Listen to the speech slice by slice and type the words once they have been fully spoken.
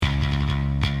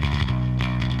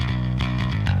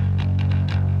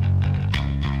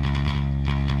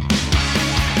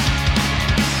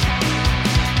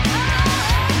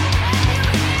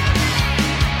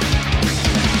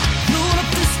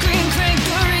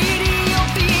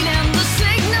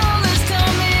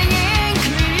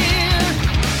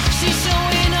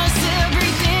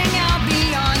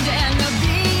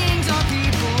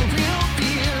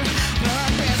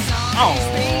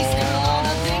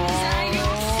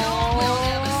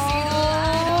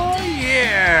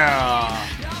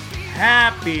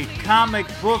Happy Comic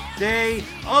Book Day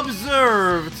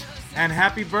observed, and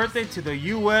happy birthday to the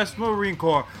U.S. Marine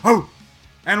Corps. Oh!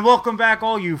 And welcome back,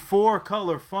 all you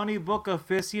four-color funny book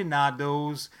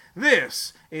aficionados.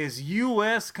 This is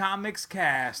U.S. Comics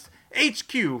Cast,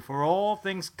 HQ for all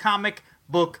things comic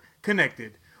book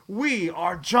connected. We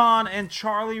are John and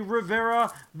Charlie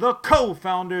Rivera, the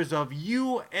co-founders of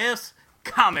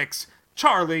USComics.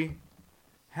 Charlie,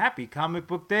 happy Comic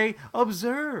Book Day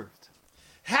observed.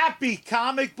 Happy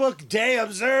Comic Book Day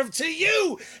observed to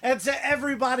you and to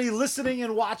everybody listening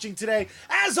and watching today.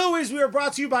 As always, we are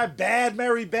brought to you by Bad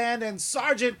Mary Band and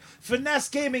Sergeant Finesse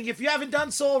Gaming. If you haven't done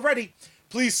so already,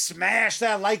 please smash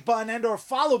that like button and or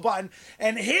follow button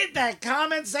and hit that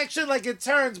comment section like it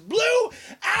turns blue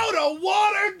out of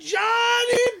water,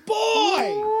 Johnny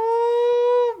boy!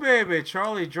 Ooh, baby,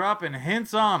 Charlie dropping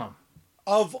hints on him.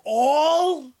 Of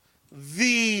all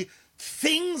the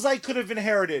things I could have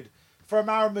inherited from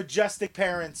our majestic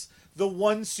parents, the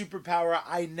one superpower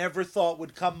I never thought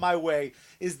would come my way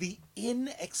is the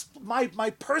my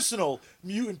personal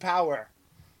mutant power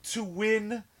to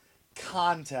win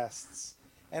contests.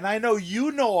 And I know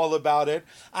you know all about it.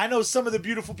 I know some of the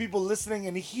beautiful people listening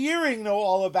and hearing know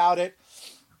all about it.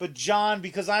 But John,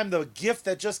 because I'm the gift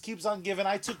that just keeps on giving,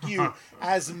 I took you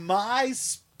as my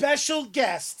special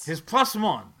guest. His plus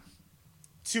one.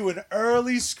 To an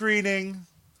early screening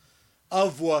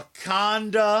of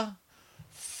Wakanda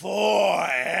Forever.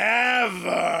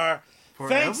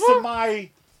 Thanks to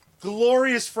my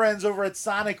glorious friends over at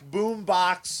Sonic Boom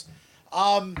Box.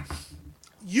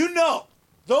 You know,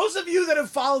 those of you that have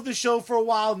followed the show for a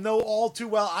while know all too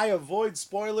well I avoid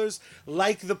spoilers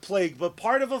like the plague. But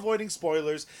part of avoiding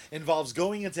spoilers involves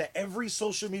going into every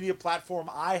social media platform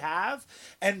I have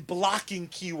and blocking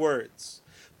keywords.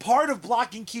 Part of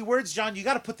blocking keywords, John, you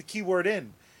got to put the keyword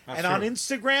in. That's true. On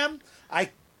Instagram, I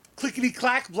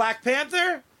clickety-clack Black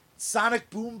Panther,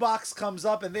 Sonic Boom Box comes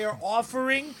up, and they are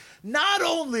offering, not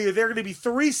only are there going to be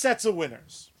 3 sets of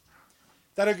winners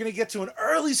that are going to get to an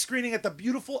early screening at the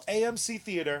beautiful AMC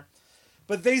Theater,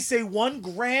 but they say one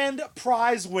grand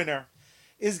prize winner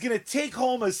is going to take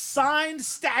home a signed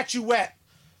statuette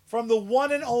from the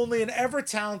one and only and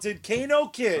ever-talented Kano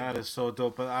Kid. That is so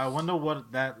dope, but I wonder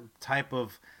what that type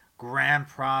of grand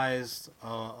prize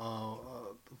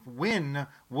win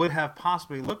would have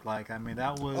possibly looked like. I mean,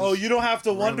 that was... Oh, you don't have to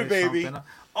really wonder, baby.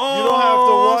 Oh, you don't have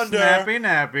to wonder. Snappy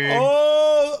nappy.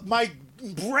 Oh, my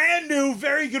brand new,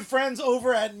 very good friends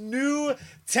over at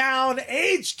Newtown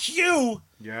HQ.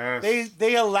 Yes.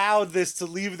 They allowed this to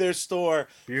leave their store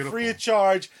free of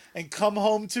charge and come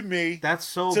home to me. That's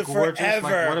so gorgeous. Forever.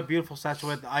 Like, what a beautiful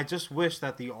statuette. I just wish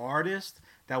that the artist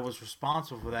that was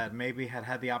responsible for that maybe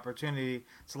had the opportunity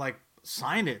to like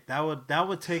sign it. That would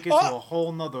take it to a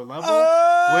whole nother level.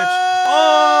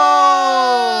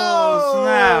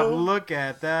 Snap! Look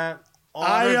at that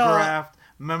autographed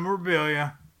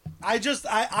memorabilia. I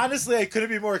honestly, I couldn't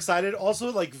be more excited.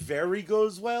 Also, like, very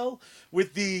goes well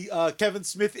with the Kevin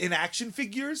Smith in action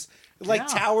figures. Like,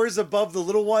 towers above the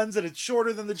little ones, and it's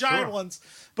shorter than the giant ones.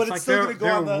 But it's like still going to go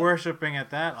on the... They're worshiping at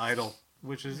that idol,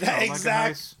 which is like a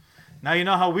nice... Now you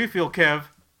know how we feel, Kev.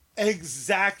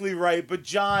 Exactly right. But,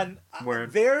 John,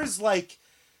 there's, like,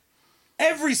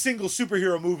 every single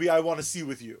superhero movie I want to see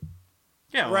with you.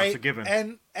 Yeah, well, right. That's a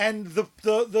given. And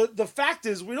the fact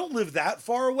is, we don't live that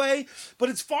far away, but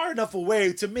it's far enough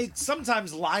away to make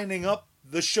sometimes lining up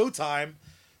the showtime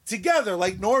together.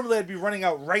 Like normally, I'd be running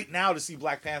out right now to see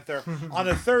Black Panther on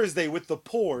a Thursday with the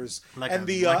poors and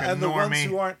the ones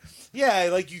who aren't. Yeah,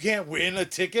 like you can't win a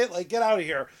ticket. Like get out of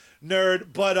here,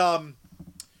 nerd. But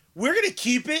we're gonna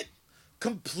keep it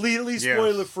completely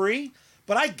spoiler free.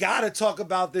 But I gotta talk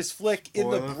about this flick in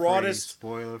the broadest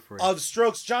of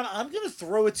strokes. John, I'm gonna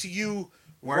throw it to you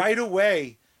right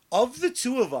away. Of the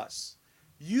two of us,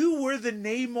 you were the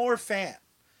Namor fan.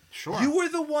 Sure. You were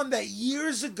the one that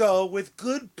years ago, with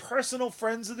good personal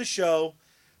friends of the show,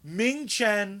 Ming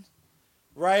Chen,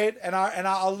 right? And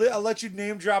I'll let you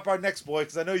name drop our next boy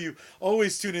because I know you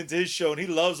always tune into his show and he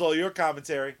loves all your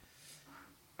commentary.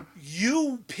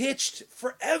 You pitched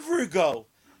forever ago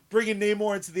bringing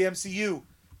Namor into the MCU.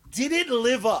 Did it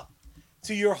live up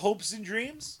to your hopes and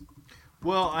dreams?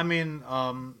 Well, I mean,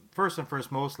 first and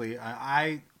first, mostly,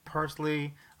 I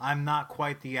personally, I'm not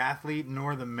quite the athlete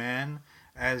nor the man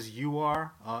as you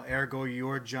are. Ergo,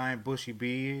 your giant bushy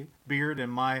beard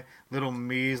and my little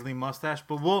measly mustache.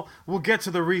 But we'll get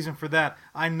to the reason for that.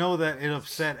 I know that it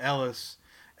upset Ellis.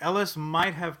 Ellis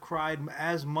might have cried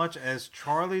as much as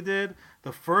Charlie did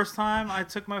the first time I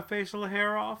took my facial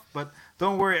hair off, but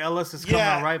don't worry, Ellis is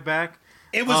coming right back.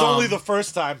 It was only the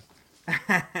first time.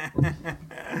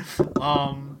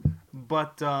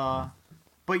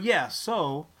 But But yeah,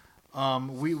 so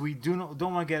we don't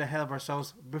want to get ahead of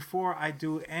ourselves. Before I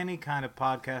do any kind of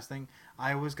podcasting,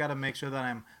 I always got to make sure that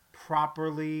I'm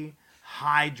properly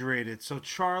hydrated. So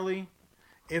Charlie,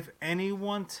 if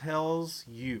anyone tells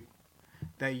you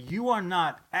that you are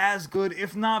not as good,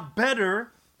 if not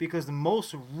better, because the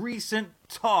most recent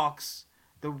talks,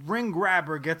 the ring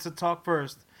grabber gets to talk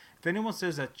first. If anyone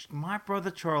says that my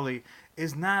brother Charlie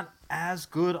is not as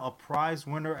good a prize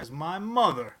winner as my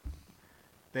mother,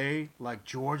 they, like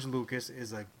George Lucas,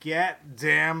 is a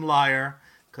goddamn liar,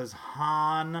 because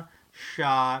Han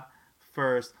shot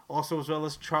first. Also, as well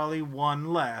as Charlie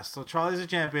won last. So Charlie's a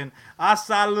champion. A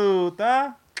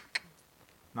saluta.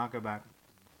 Knock her back.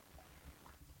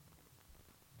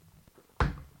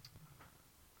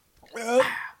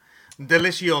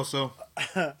 Delicioso.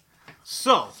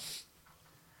 So,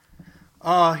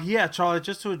 yeah, Charlie,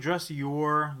 just to address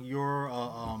your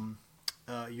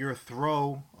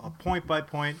throw, point by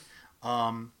point.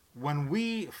 When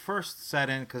we first sat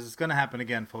in, because it's gonna happen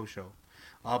again, faux show.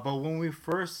 But when we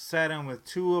first sat in with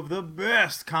two of the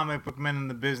best comic book men in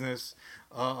the business,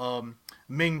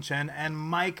 Ming Chen and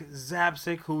Mike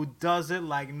Zapsik, who does it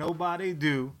like nobody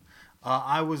do,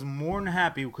 I was more than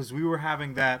happy because we were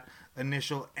having that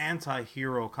initial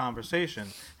anti-hero conversation.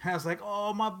 And I was like,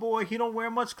 oh, my boy, he don't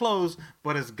wear much clothes,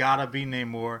 but it's gotta be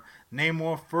Namor.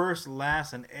 Namor first,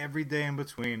 last, and every day in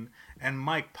between. And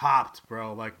Mike popped,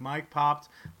 bro. Like, Mike popped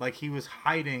like he was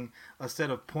hiding a set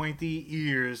of pointy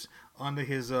ears under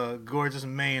his gorgeous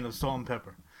mane of salt and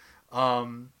pepper.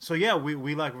 So yeah,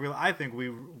 we like real. I think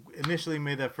we initially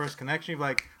made that first connection.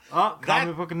 Like, oh,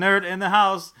 comic book nerd in the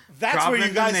house. That's where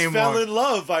you guys fell in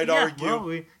love. I'd argue. Well,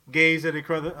 we gazed at each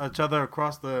other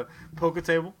across the poker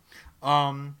table.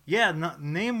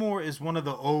 Namor is one of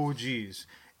the OGs.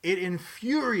 It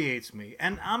infuriates me,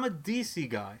 and I'm a DC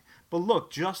guy. But look,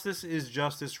 justice is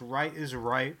justice. Right is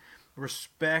right.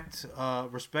 Respect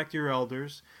your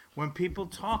elders. When people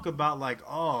talk about like,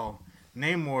 oh,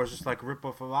 Namor is just like a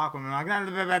ripoff of Aquaman,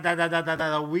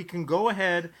 like, we can go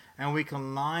ahead and we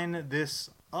can line this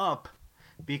up,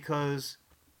 because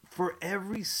for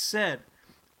every set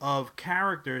of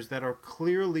characters that are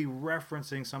clearly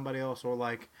referencing somebody else, or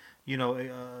like, you know,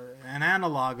 an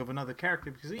analog of another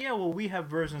character, because we have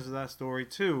versions of that story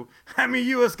too. I mean,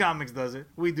 USComics does it.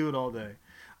 We do it all day.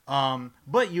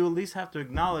 But you at least have to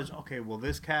acknowledge, okay, well,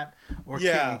 this cat or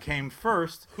kitten came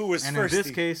first. Who was and firsty? In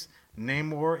this case,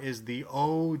 Namor is the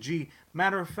OG.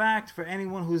 Matter of fact, for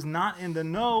anyone who's not in the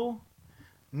know,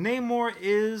 Namor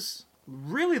is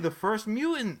really the first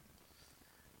mutant.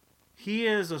 He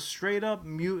is a straight up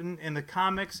mutant in the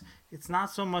comics. It's not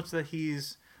so much that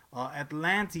he's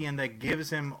Atlantean that gives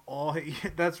him all.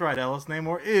 That's right, Ellis.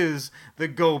 Namor is the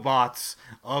GoBots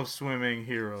of swimming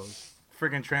heroes.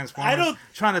 Freaking Transformers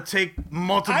trying to take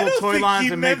multiple toy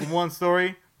lines and make one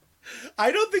story.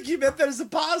 I don't think he meant that as a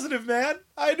positive, man.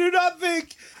 I do not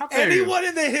think anyone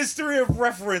in the history of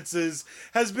references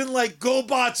has been like,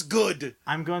 GoBots good.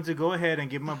 I'm going to go ahead and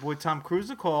give my boy Tom Cruise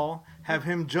a call, have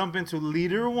him jump into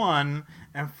Leader 1,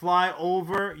 and fly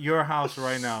over your house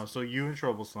right now. So you in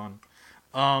trouble, son.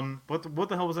 What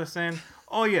the hell was I saying?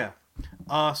 Oh, yeah.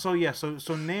 So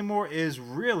Namor is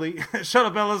really... Shut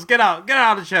up, Ellis. Get out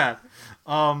of the chat.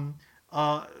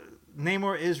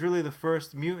 Namor is really the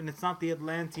first mutant. It's not the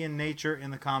Atlantean nature in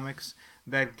the comics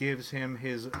that gives him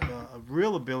his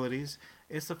real abilities.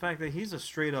 It's the fact that he's a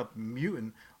straight up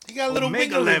mutant. He got a little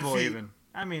Omega level feet. even.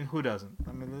 I mean, who doesn't?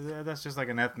 I mean, that's just like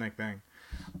an ethnic thing.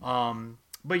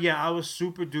 But yeah, I was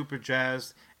super duper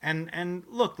jazzed. And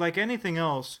look, like anything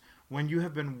else, when you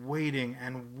have been waiting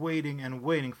and waiting and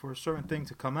waiting for a certain thing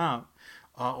to come out,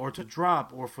 or to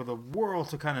drop, or for the world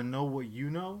to kind of know what you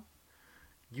know,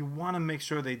 you want to make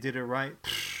sure they did it right.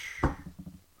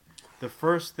 The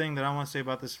first thing that I want to say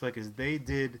about this flick is they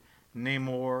did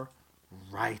Namor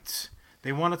right.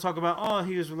 They want to talk about, oh,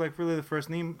 he was like really the first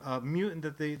mutant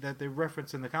that they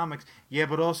reference in the comics. Yeah,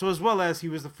 but also as well as he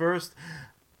was the first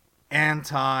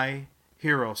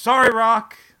anti-hero. Sorry,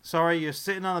 Rock. Sorry, you're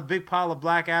sitting on a big pile of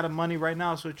Black Adam money right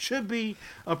now, so it should be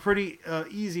a pretty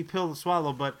easy pill to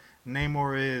swallow, but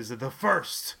Namor is the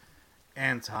first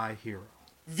anti-hero.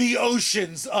 The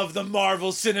oceans of the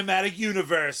Marvel Cinematic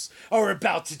Universe are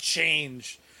about to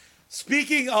change.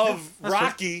 Speaking of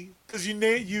Rocky, because you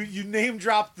name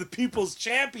dropped the People's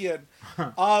Champion,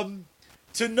 Tenoch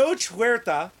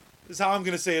Huerta is how I'm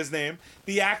going to say his name,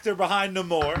 the actor behind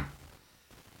Namor,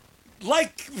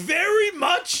 like very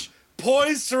much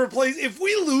poised to replace. If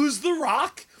we lose The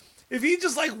Rock, if he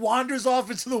just like wanders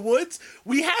off into the woods,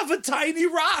 we have a tiny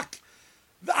Rock.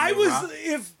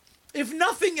 If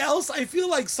nothing else, I feel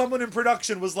like someone in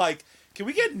production was like, can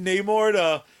we get Namor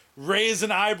to raise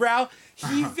an eyebrow.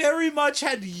 He very much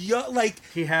had He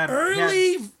had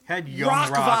early had young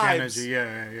rock rock vibes. energy.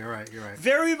 Yeah, you're right.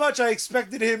 Very much I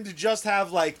expected him to just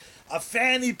have like a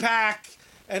fanny pack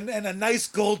and a nice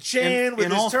gold chain with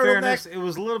in his all turtleneck. fairness, it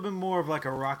was a little bit more of like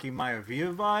a Rocky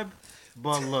Maivia vibe.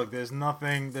 But look, there's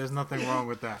nothing wrong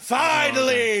with that.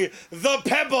 Finally, the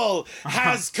pebble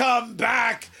has come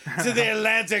back to the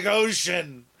Atlantic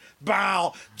Ocean.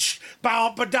 Bow,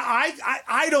 bow. But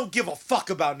I don't give a fuck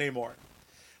about Namor.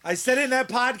 I said it in that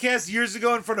podcast years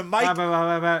ago in front of Mike.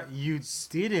 You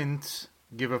didn't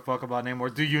give a fuck about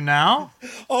Namor, do you now?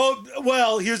 Oh,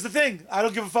 well, here's the thing. I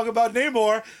don't give a fuck about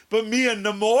Namor, but me and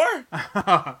Namor?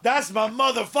 That's my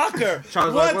motherfucker.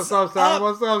 Charles, what's up, son?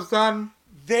 What's up, son?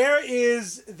 There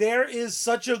is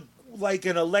such an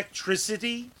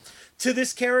electricity to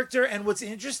this character, and what's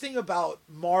interesting about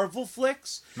Marvel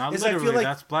flicks is I feel like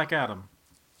that's Black Adam.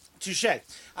 Touche.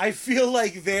 I feel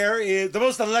like there is the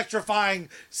most electrifying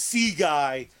sea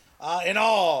guy in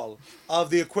all of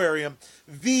the aquarium.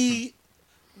 The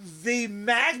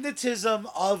magnetism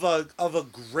of a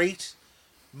great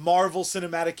Marvel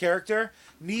cinematic character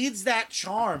needs that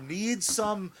charm, needs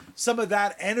some of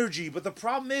that energy. But the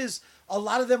problem is a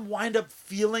lot of them wind up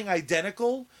feeling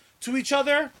identical to each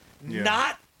other. Yeah.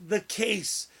 Not the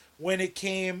case when it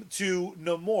came to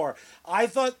Namor. I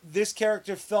thought this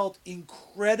character felt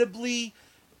incredibly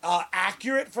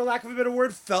accurate, for lack of a better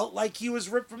word. Felt like he was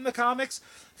ripped from the comics.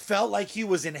 Felt like he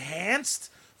was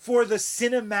enhanced for the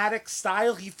cinematic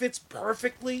style. He fits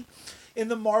perfectly in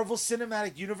the Marvel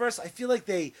Cinematic Universe. I feel like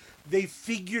they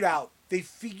figured out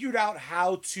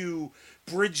how to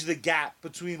bridge the gap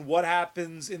between what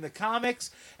happens in the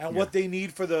comics and what they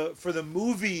need for the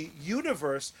movie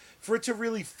universe for it to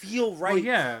really feel right. Well,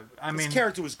 yeah, I mean, this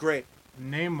character was great.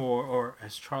 Namor, or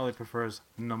as Charlie prefers,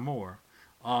 Namor,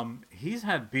 he's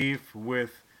had beef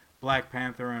with Black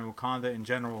Panther and Wakanda in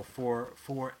general for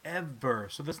forever.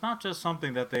 So that's not just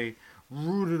something that they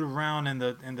rooted around in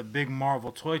the big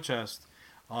Marvel toy chest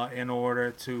in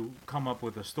order to come up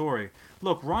with a story.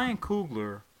 Look, Ryan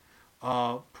Coogler,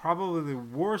 probably the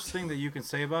worst thing that you can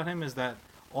say about him is that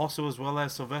also, as well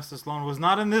as Sylvester Stallone, was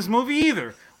not in this movie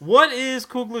either. What is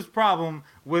Coogler's problem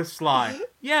with Sly?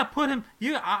 Yeah, put him.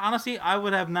 Honestly, I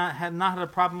would have not had a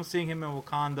problem seeing him in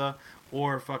Wakanda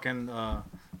or fucking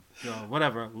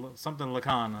whatever, something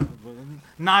Lacan,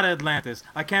 not Atlantis.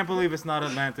 I can't believe it's not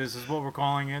Atlantis. Is what we're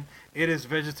calling it. It is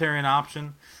vegetarian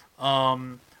option.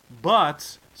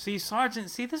 But see, Sergeant.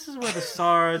 See, this is where the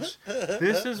Sarge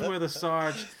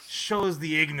shows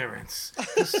the ignorance.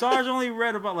 The Sarge only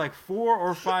read about like 4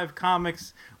 or 5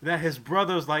 comics that his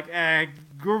brother's like,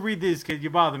 go read these, kid. You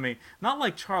bother me. Not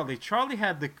like Charlie. Charlie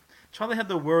had the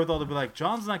wherewithal to be like,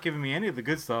 John's not giving me any of the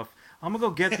good stuff. I'm gonna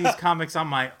go get these comics on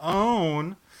my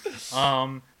own.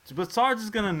 But Sarge is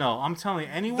gonna know. I'm telling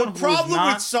you, anyone. The problem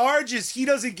with Sarge is he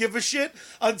doesn't give a shit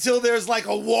until there's like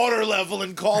a water level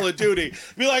in Call of Duty.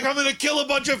 Be like, I'm gonna kill a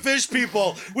bunch of fish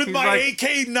people with my like,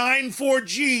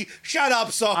 AK-94G. Shut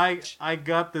up, Sarge. I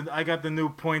got the new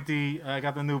pointy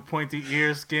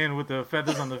ear skin with the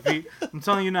feathers on the feet. I'm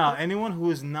telling you now, anyone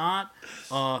who is not,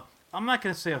 I'm not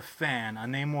gonna say a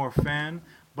Namor fan,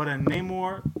 but a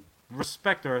Namor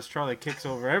respecter, as Charlie kicks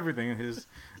over everything in his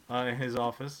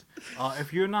office.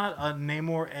 If you're not a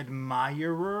Namor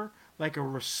admirer, like a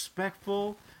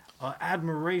respectful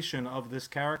admiration of this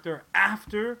character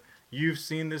after you've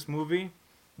seen this movie,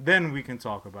 then we can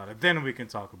talk about it.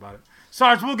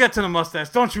 Sarge, we'll get to the mustache.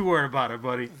 Don't you worry about it,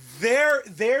 buddy.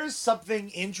 There's something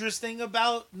interesting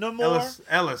about Namor.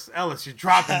 Ellis, you're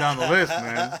dropping down the list,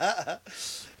 man.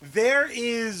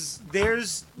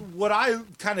 There's what I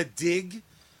kind of dig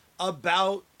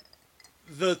about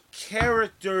the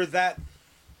character that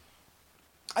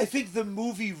I think the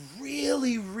movie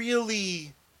really,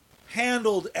 really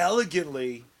handled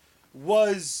elegantly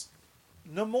was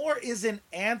Namor is an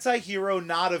anti-hero,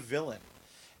 not a villain.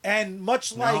 And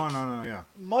much like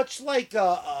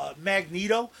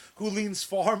Magneto, who leans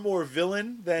far more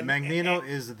villain than Magneto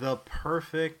is the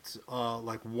perfect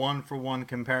like 1-for-1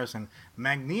 comparison.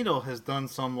 Magneto has done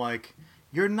some like,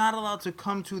 you're not allowed to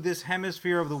come to this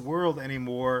hemisphere of the world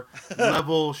anymore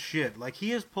level shit. Like,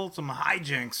 he has pulled some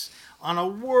hijinks on a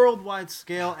worldwide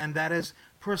scale, and that is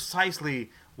precisely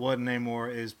what Namor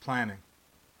is planning.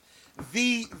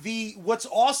 What's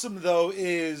awesome though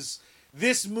is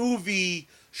this movie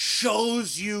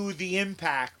shows you the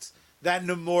impact that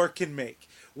Namor can make.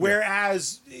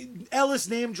 Whereas Ellis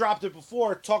name dropped it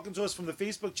before, talking to us from the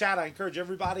Facebook chat. I encourage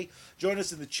everybody join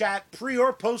us in the chat, pre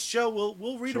or post show.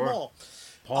 We'll read them all.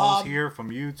 Paul's here from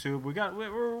YouTube.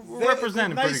 We're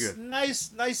representing pretty good.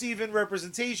 Nice even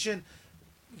representation.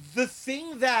 The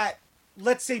thing that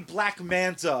let's say, Black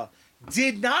Manta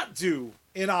did not do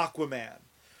in Aquaman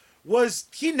was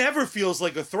he never feels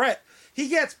like a threat. He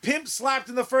gets pimp slapped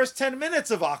in the first 10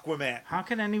 minutes of Aquaman. How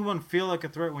can anyone feel like a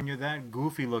threat when you're that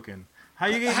goofy looking? How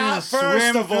you going to First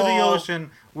swim of through the all-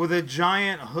 ocean with a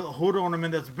giant hood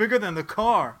ornament that's bigger than the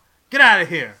car? Get out of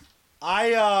here.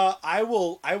 I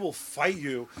will fight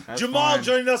you. That's Jamal fine.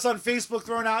 joining us on Facebook,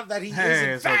 throwing out that he is in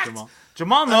It's not fact Jamal.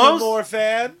 Jamal a knows. Namor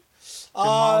fan.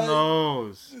 Jamal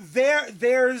knows.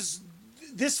 There's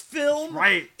this film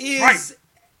Right, is right.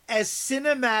 as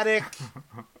cinematic.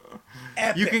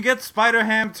 Epic. You can get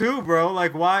Spider-Ham too, bro.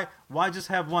 Like, why just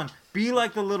have one? Be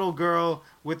like the little girl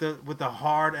with the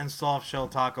hard and soft shell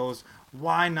tacos.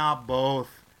 Why not both?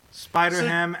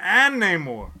 Spider-Ham and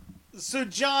Namor. So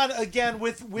John, again,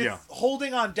 with Yeah.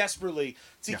 holding on desperately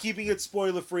to Yeah. keeping it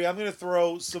spoiler free, I'm gonna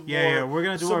throw some more. Yeah, we're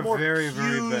gonna do some our more very,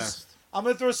 very cues. best. I'm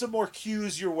gonna throw some more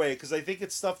cues your way because I think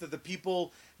it's stuff that the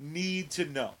people need to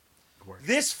know. course.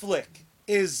 This flick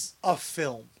is a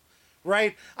film,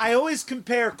 right? I always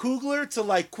compare Coogler to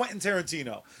like Quentin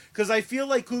Tarantino because I feel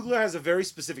like Coogler has a very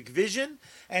specific vision,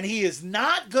 and he is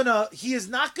not gonna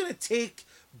take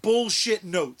bullshit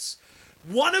notes.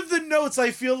 One of the notes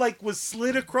I feel like was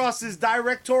slid across his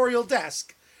directorial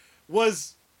desk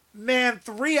was, man,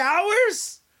 3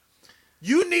 hours?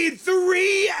 You need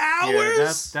 3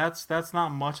 hours? Yeah, that's not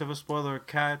much of a spoiler.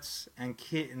 Cats and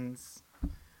kittens.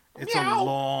 It's Meow. a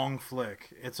long flick.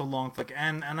 It's a long flick,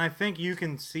 and I think you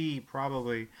can see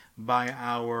probably by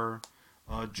our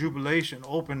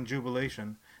open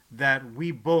jubilation, that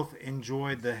we both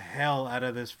enjoyed the hell out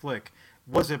of this flick.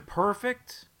 Was it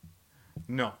perfect?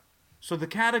 No. So the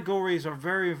categories are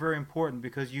very, very important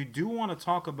because you do want to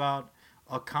talk about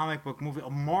a comic book movie, a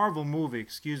Marvel movie,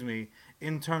 excuse me,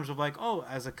 in terms of like, oh,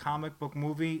 as a comic book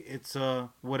movie, it's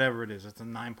a whatever it is, it's a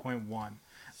 9.1.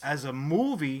 As a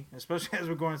movie, especially as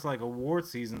we're going into like award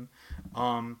season,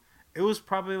 it was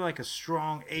probably like a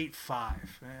strong 8.5.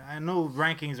 I know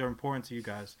rankings are important to you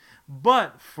guys,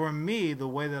 but for me, the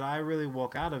way that I really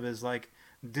walk out of it is like,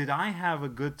 did I have a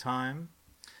good time?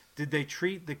 Did they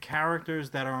treat the characters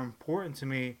that are important to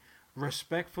me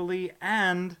respectfully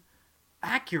and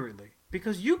accurately?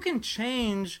 Because you can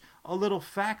change a little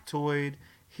factoid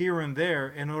here and there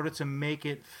in order to make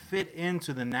it fit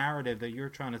into the narrative that you're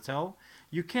trying to tell.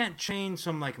 You can't change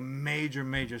some like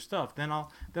major stuff. Then I'm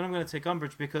going to take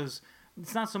umbrage because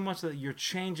it's not so much that you're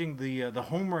changing the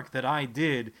homework that I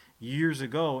did years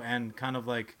ago and kind of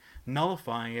like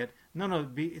nullifying it. No,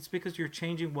 it's because you're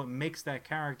changing what makes that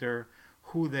character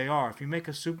who they are. If you make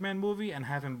a Superman movie and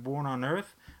have him born on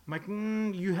Earth, I'm like,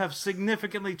 you have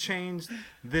significantly changed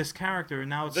this character, and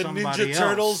now it's the somebody Ninja else.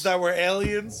 Turtles that were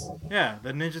aliens. Yeah,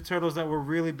 the Ninja Turtles that were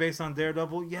really based on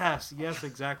Daredevil. Yes,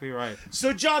 exactly right.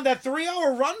 So, John, that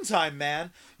 3-hour runtime,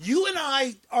 man, you and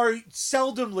I are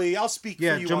seldomly, I'll speak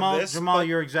for you Jamal, on this. Jamal, but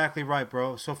you're exactly right,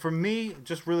 bro. So for me,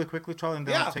 just really quickly, Charlie, and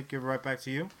then Yeah. I'll take you right back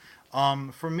to you.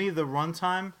 For me, the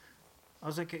runtime, I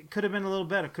was like, it could have been a little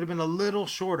better, could have been a little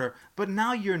shorter, but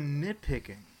now you're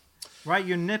nitpicking, right?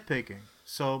 You're nitpicking.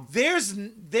 So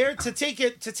to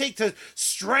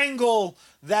strangle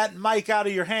that mic out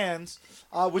of your hands,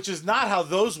 which is not how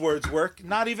those words work,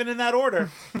 not even in that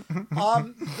order.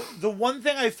 The one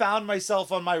thing I found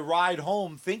myself on my ride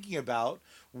home thinking about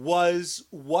was,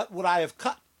 what would I have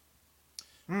cut?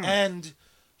 And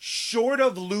short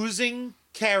of losing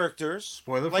characters,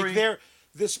 Spoiler like free.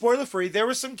 the spoiler free, there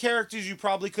were some characters you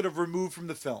probably could have removed from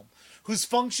the film, whose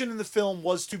function in the film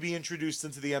was to be introduced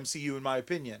into the MCU, in my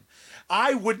opinion.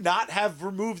 I would not have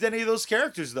removed any of those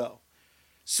characters, though.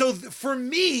 So for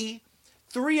me,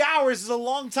 3 hours is a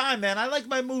long time, man. I like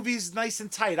my movies nice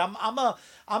and tight.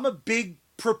 I'm a big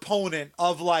proponent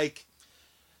of like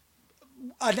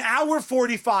an hour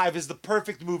 45 is the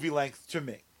perfect movie length to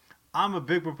me. I'm a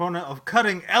big proponent of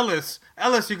cutting Ellis.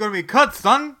 Ellis, you're gonna be cut,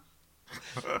 son.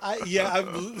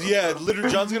 Little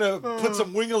John's gonna put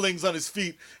some winglings on his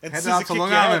feet and Head scissor out kick to your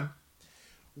Long head. Island.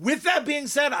 With that being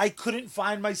said, I couldn't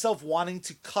find myself wanting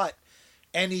to cut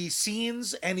any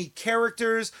scenes, any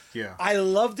characters. Yeah. I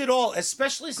loved it all,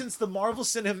 especially since the Marvel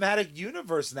Cinematic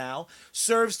Universe now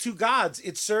serves two gods.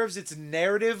 It serves its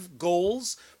narrative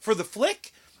goals for the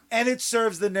flick, and it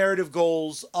serves the narrative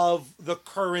goals of the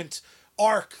current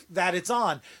arc that it's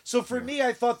on. So for me,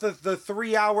 I thought that the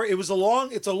 3 hour, it's a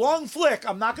long flick.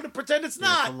 I'm not going to pretend it's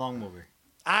not. It's a long movie.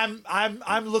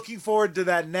 I'm looking forward to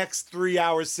that next 3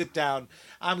 hour sit down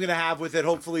I'm gonna have with it.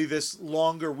 Hopefully this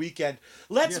longer weekend.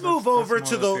 Let's move over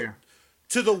to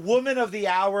the woman of the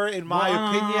hour. In my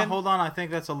opinion, hold on. I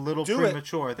think that's a little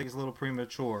premature. I think it's a little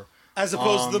premature as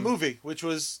opposed to the movie, which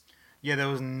was there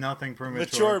was nothing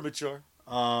premature. Mature.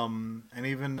 And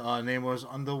even Namor's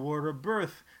underwater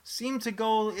birth seemed to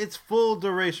go its full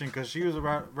duration because she was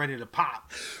about ready to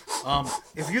pop.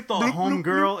 If you thought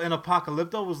Homegirl in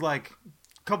Apocalypto was like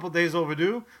a couple days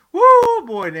overdue, woo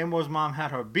boy, Namor's mom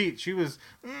had her beat. She was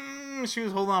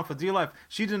holding on for dear life.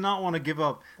 She did not want to give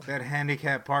up that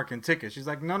handicap parking ticket. She's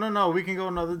like, no, we can go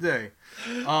another day.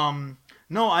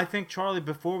 No, I think, Charlie,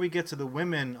 before we get to the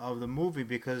women of the movie,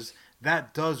 because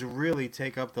that does really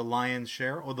take up the lion's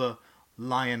share, or the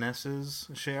lioness's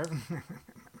share.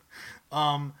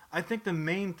 I think the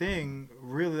main thing,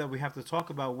 really, that we have to talk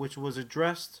about, which was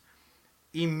addressed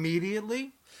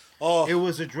immediately, it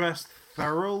was addressed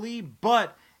thoroughly,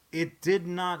 but it did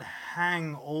not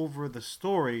hang over the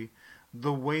story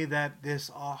the way that this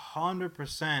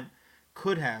 100%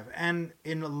 could have. And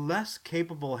in less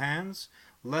capable hands,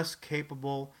 less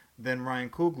capable than Ryan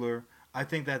Coogler, I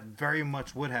think that very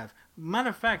much would have. Matter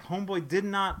of fact, Homeboy did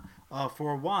not,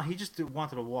 for a while, he just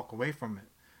wanted to walk away from it.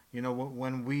 You know,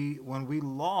 when we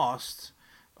lost,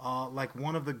 like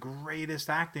one of the greatest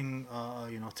acting,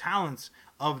 talents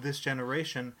of this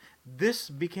generation, this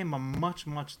became a much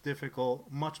more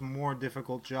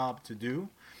difficult job to do.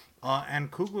 And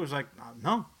Coogler's like,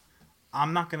 no,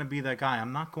 I'm not going to be that guy.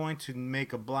 I'm not going to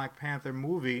make a Black Panther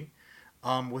movie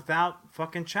without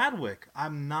fucking Chadwick.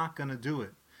 I'm not going to do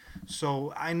it.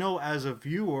 So I know as a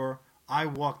viewer, I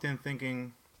walked in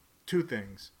thinking two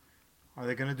things. Are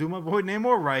they going to do my boy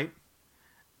Namor right?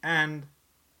 And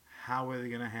how are they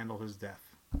going to handle his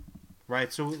death?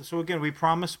 Right? So again, we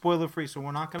promise spoiler free. So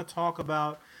we're not going to talk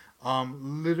about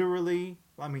literally.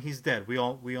 I mean, he's dead. We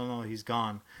all know he's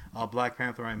gone. Black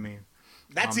Panther, I mean.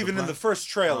 That's even in the first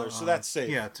trailer, so that's safe.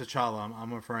 Yeah, T'Challa,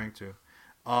 I'm referring to.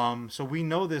 So we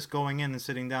know this going in and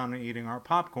sitting down and eating our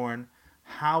popcorn.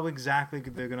 How exactly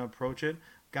they're going to approach it,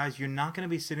 guys? You're not going to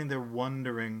be sitting there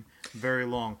wondering very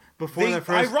long before that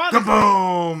first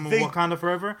boom, Wakanda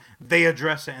Forever. They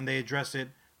address it, and they address it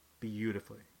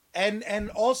beautifully. And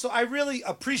also, I really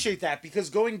appreciate that, because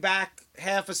going back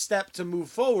half a step to move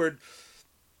forward,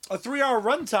 a 3-hour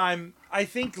runtime, I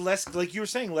think less, like you were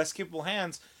saying, less capable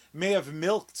hands may have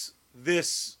milked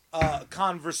this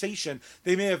conversation.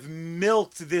 They may have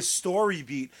milked this story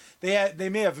beat. They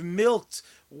may have milked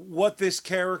what this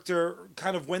character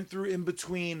kind of went through in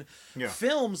between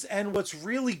films. And what's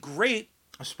really great,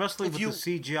 especially with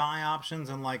the CGI options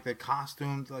and like the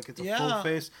costumes, like it's a full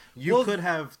face. You could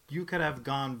have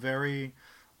gone very,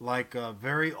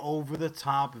 very over the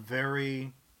top,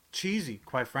 very cheesy,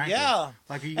 quite frankly. Yeah,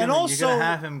 like you're gonna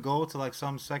have him go to like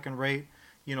some second rate,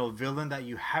 villain that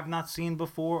you have not seen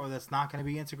before, or that's not going to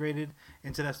be integrated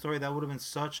into that story. That would have been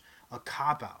such a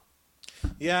cop out.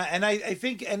 Yeah, and I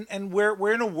think and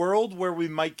we're in a world where we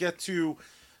might get to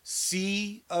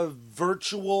see a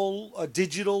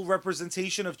digital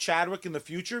representation of Chadwick in the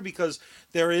future, because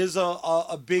there is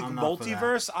a big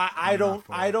multiverse. I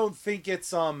don't think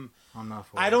it's I'm not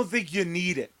for I don't think you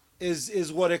need it.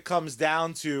 Is what it comes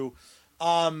down to.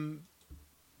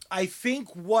 I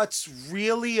think what's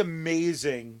really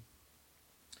amazing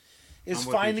is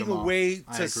finding a way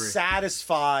to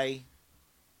satisfy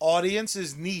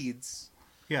audience's needs.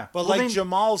 Yeah. But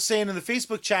Jamal's saying in the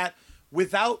Facebook chat,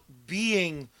 without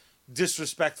being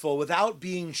disrespectful, without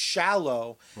being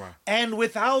shallow, right, and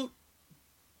without,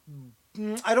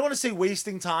 I don't want to say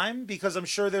wasting time, because I'm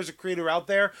sure there's a creator out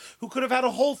there who could have had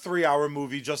a whole 3-hour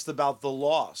movie just about the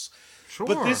loss. Sure.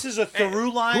 But this is a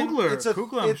through line.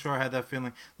 Coogler, I'm sure, had that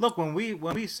feeling. Look, when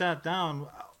we sat down,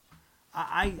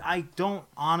 I don't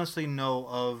honestly know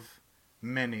of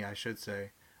many, I should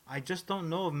say. I just don't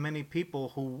know of many people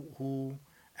who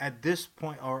at this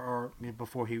point, or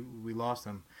before we lost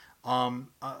him,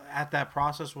 at that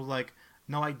process was like,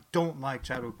 no, I don't like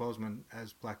Chadwick Boseman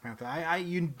as Black Panther.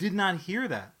 You did not hear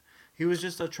that. He was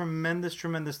just a tremendous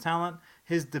talent.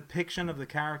 His depiction of the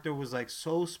character was like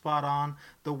so spot on.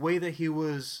 The way that he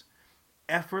was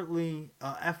effortlessly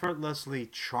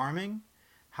charming,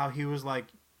 how he was like,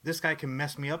 this guy can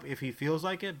mess me up if he feels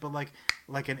like it, but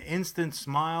like an instant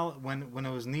smile when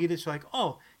it was needed. It's like,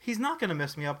 oh, he's not gonna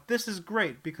mess me up. This is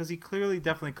great, because he clearly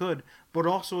definitely could, but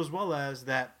also as well as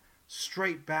that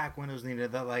straight back when it was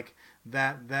needed.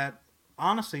 That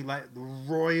honestly, like,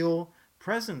 royal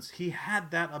presence. He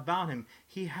had that about him.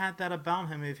 He had that about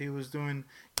him if he was doing,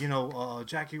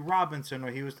 Jackie Robinson, or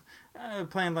he was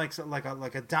playing like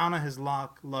a down on his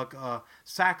luck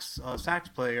sax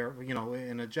player,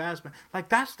 in a jazz band. Like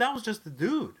that was just the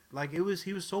dude. Like he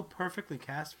was so perfectly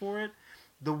cast for it.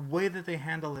 The way that they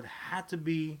handled it had to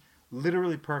be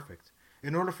literally perfect.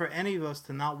 In order for any of us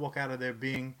to not walk out of there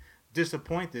being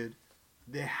disappointed,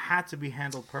 they had to be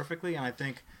handled perfectly, and I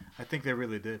think they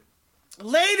really did.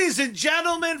 Ladies and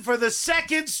gentlemen, for the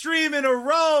second stream in a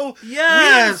row,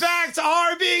 Yes! we in fact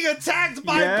are being attacked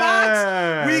by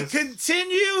bots. We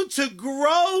continue to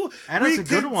grow. And it's a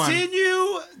good one.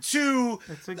 It's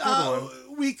a good one.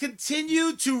 We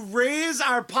continue to raise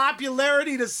our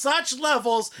popularity to such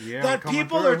levels that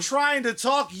people are trying to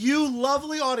talk you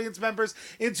lovely audience members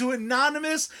into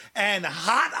anonymous and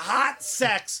hot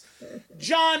sex.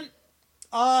 John,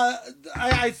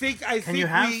 I think Can you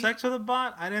have sex with a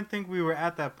bot? I didn't think we were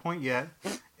at that point yet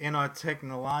in our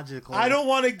technological. I don't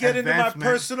want to get into my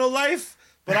personal life,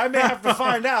 but I may have to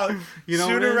find out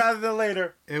sooner rather than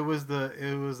later. It was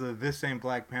the This Ain't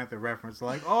Black Panther reference.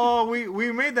 Like, oh,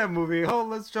 we made that movie. Oh,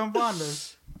 let's jump on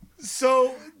this.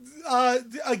 So,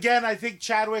 again, I think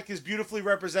Chadwick is beautifully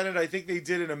represented. I think they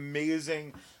did an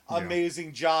amazing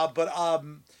job. But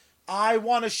I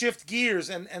want to shift gears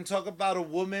and talk about a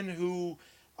woman who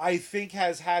I think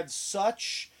has had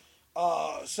such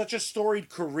a storied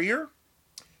career.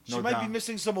 She might be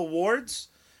missing some awards,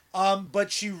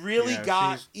 but she really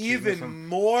got even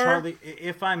more. Charlie,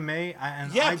 if I may,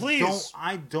 please.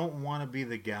 I don't want to be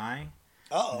the guy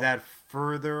that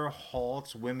further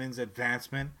halts women's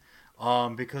advancement.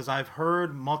 Because I've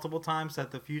heard multiple times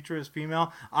that the future is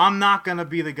female. I'm not gonna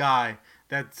be the guy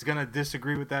that's gonna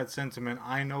disagree with that sentiment.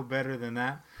 I know better than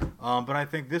that. But I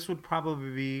think this would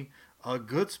probably be a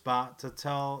good spot to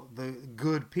tell the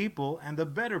good people and the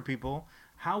better people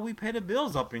how we pay the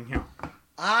bills up in here.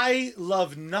 I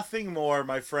love nothing more,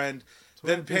 my friend,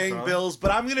 than paying bills.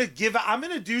 But I'm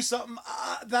gonna do something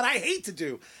that I hate to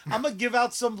do. I'm gonna give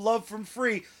out some love for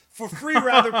free.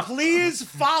 Please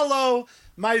follow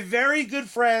my very good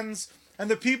friends and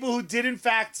the people who did in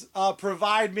fact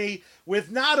provide me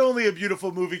with not only a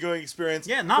beautiful movie-going experience,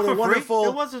 not for free.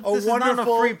 This is not a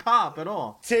free pop at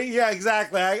all.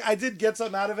 Exactly. I did get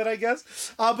something out of it, I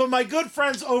guess. But my good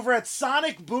friends over at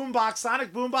Sonic Boom Box,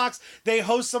 they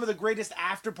host some of the greatest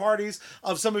after parties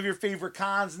of some of your favorite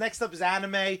cons. Next up is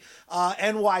Anime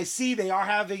NYC. They are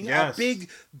having a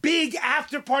big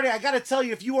after party. I got to tell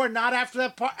you, if you are not at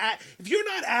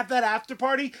that after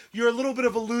party, you're a little bit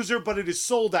of a loser, but it is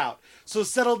sold out. So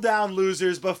settle down,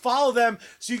 losers. But follow them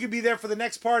so you can be there for the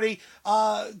next party.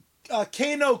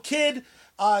 Kano Kid,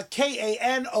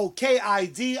 Kanokid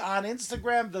on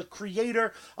Instagram, the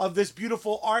creator of this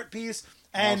beautiful art piece.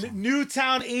 And awesome.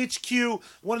 Newtown HQ,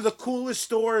 one of the coolest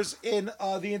stores in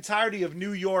the entirety of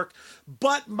New York.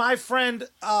 But my friend,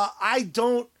 I'm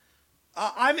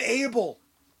able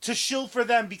to shill for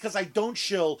them because I don't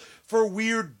shill for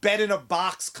weird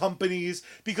bed-in-a-box companies,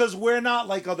 because we're not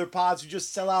like other pods who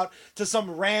just sell out to some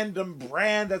random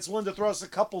brand that's willing to throw us a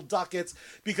couple ducats,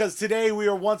 because today we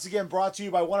are once again brought to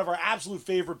you by one of our absolute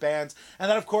favorite bands,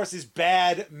 and that, of course, is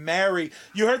Bad Mary.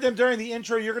 You heard them during the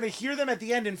intro. You're going to hear them at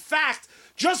the end. In fact,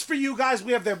 just for you guys,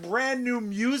 we have their brand new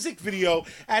music video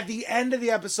at the end of the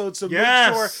episode, so make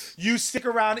sure you stick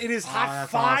around. It is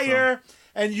hot fire. Awesome.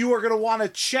 And you are going to want to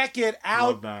check it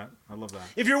out. I love that.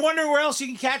 If you're wondering where else you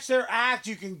can catch their act,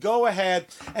 you can go ahead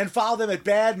and follow them at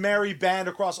Bad Mary Band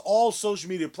across all social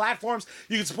media platforms.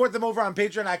 You can support them over on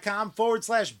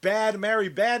patreon.com/Bad Mary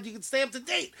Band. You can stay up to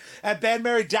date at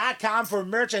badmary.com for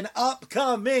merch and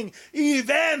upcoming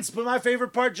events. But my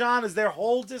favorite part, John, is their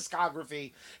whole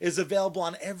discography is available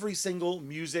on every single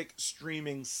music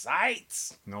streaming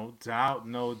site. No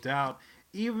doubt.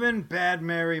 Even Bad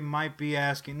Mary might be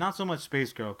asking, not so much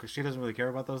Space Girl, because she doesn't really care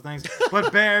about those things,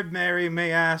 but Bad Mary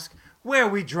may ask, where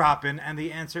we dropping? And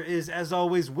the answer is, as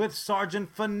always, with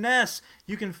Sergeant Finesse.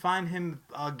 You can find him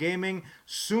gaming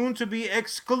soon to be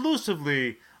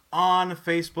exclusively on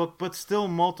Facebook, but still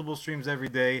multiple streams every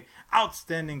day.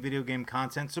 Outstanding video game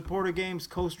content, supporter games,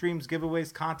 co-streams,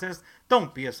 giveaways, contests.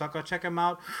 Don't be a sucker. Check him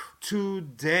out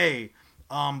today.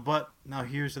 But now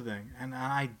here's the thing, and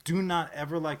I do not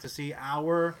ever like to see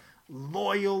our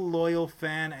loyal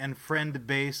fan and friend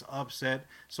base upset.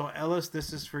 So Ellis,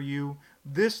 this is for you.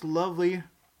 This lovely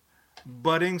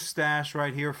budding stash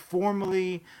right here,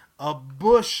 formerly a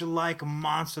bush-like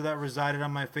monster that resided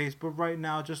on my face, but right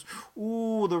now just,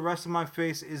 the rest of my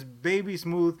face is baby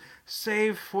smooth,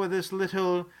 save for this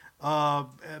little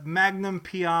Magnum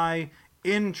PI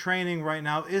in training right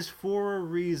now, is for a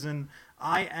reason.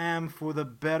 I am, for the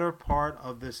better part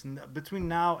of this, between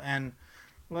now and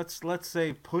let's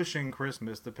say pushing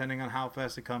Christmas, depending on how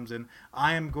fast it comes in,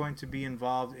 I am going to be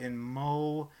involved in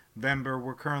Movember.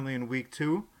 We're currently in week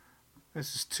 2.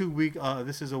 This is 2 week.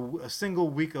 This is a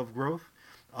single week of growth.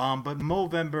 But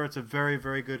Movember, it's a very,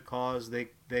 very good cause. They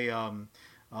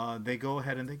They go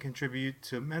ahead and they contribute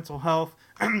to mental health,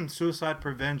 suicide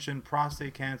prevention,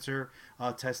 prostate cancer,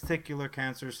 testicular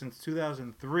cancer. Since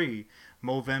 2003,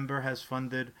 Movember has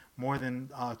funded more than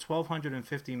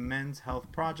 1,250 men's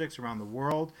health projects around the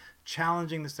world,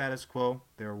 challenging the status quo,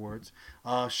 their words,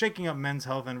 shaking up men's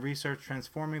health and research,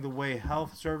 transforming the way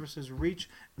health services reach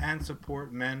and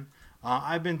support men.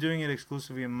 I've been doing it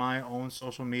exclusively in my own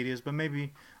social medias, but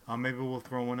maybe we'll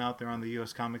throw one out there on the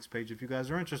USComics page if you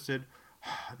guys are interested.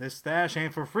 This stash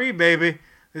ain't for free, baby.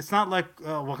 It's not like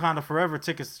Wakanda Forever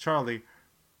tickets to Charlie.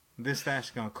 This stash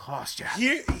is gonna cost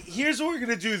you. Here's what we're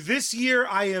gonna do. This year,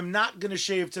 I am not gonna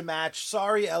shave to match.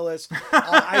 Sorry, Ellis.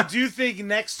 I do think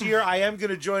next year I am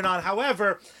gonna join on.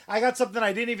 However, I got something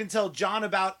I didn't even tell John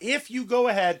about. If you go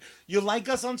ahead, you like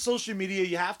us on social media.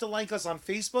 You have to like us on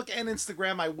Facebook and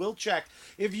Instagram. I will check.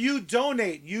 If you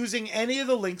donate using any of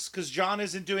the links, because John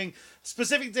isn't doing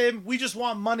specific to him, we just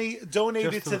want money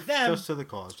donated to them. Just to the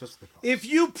cause. If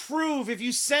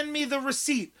you send me the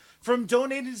receipt from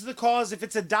donating to the cause, if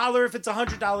it's $1, if it's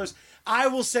 $100, I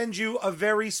will send you a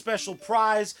very special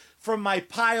prize from my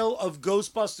pile of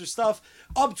Ghostbuster stuff,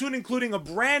 up to and including a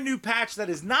brand new patch that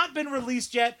has not been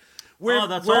released yet.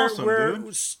 That's awesome, dude.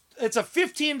 It's a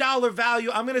 $15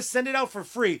 value. I'm going to send it out for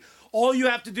free. All you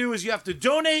have to do is you have to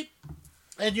donate,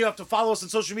 and you have to follow us on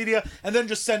social media, and then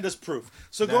just send us proof.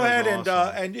 So go ahead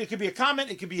and it could be a comment,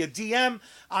 it could be a DM.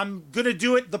 I'm gonna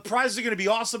do it. The prizes are gonna be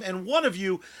awesome, and one of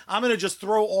you, I'm gonna just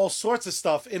throw all sorts of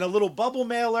stuff in a little bubble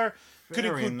mailer. Could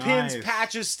include pins,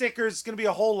 patches, stickers. It's gonna be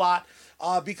a whole lot,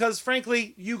 because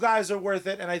frankly, you guys are worth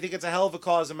it, and I think it's a hell of a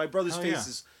cause. And my brother's face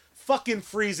is fucking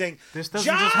freezing. This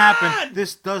doesn't just happen.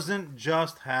 This doesn't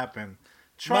just happen.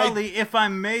 Charlie, if I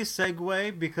may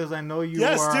segue, because I know you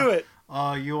are. Do it.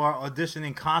 You are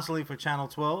auditioning constantly for Channel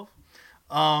 12.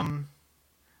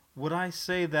 Would I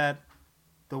say that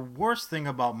the worst thing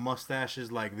about mustaches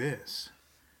like this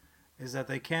is that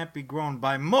they can't be grown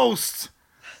by most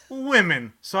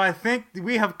women? So I think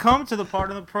we have come to the part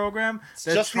of the program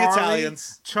that just Charlie, the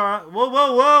Italians.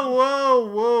 Whoa!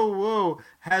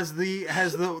 Has the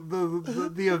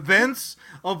events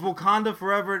of Wakanda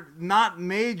Forever not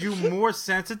made you more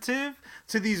sensitive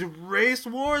to these race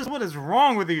wars? What is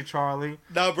wrong with you, Charlie?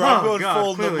 No, bro, I'm going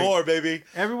full Namor, baby.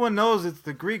 Everyone knows it's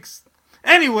the Greeks.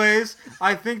 Anyways,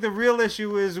 I think the real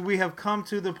issue is we have come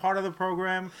to the part of the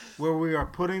program where we are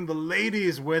putting the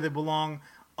ladies where they belong,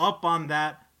 up on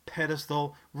that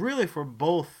pedestal, really for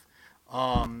both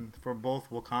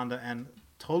Wakanda and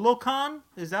Tolokan.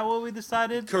 Is that what we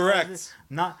decided? Correct.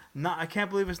 Not. I can't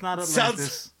believe it's not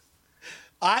Atlantis.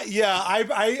 I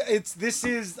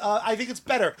think it's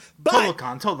better. But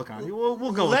Tolokan.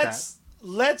 We'll go with that.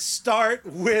 Let's start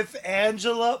with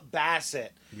Angela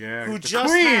Bassett. Yeah, who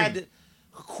just had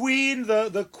Queen,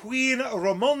 the Queen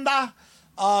Ramonda.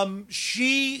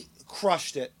 She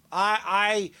crushed it.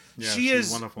 She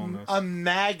is a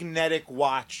magnetic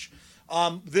watch.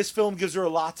 This film gives her a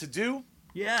lot to do.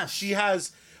 Yeah, she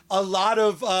has a lot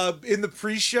of in the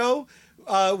pre-show.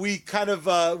 We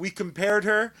compared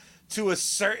her to a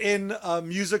certain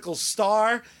musical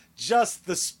star. Just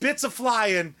the spits of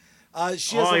flying.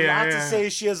 She has a lot to say.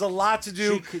 She has a lot to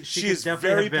do. She is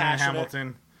very passionate. In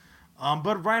Hamilton.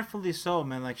 But rightfully so,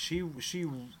 man. Like she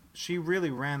really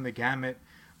ran the gamut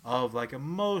of like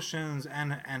emotions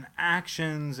and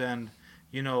actions, and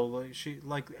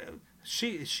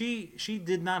she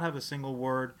did not have a single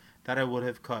word that I would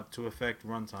have cut to affect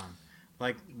runtime.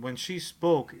 Like when she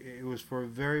spoke, it was for a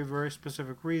very, very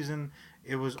specific reason.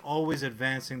 It was always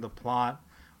advancing the plot.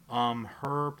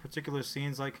 Her particular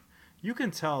scenes, like you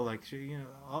can tell, like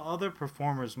other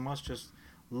performers must just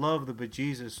love the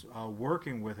bejesus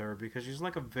working with her, because she's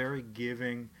like a very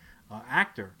giving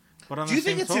actor. But on the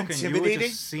same token, you were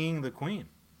just seeing the queen.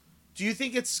 Do you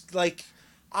think it's like,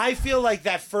 I feel like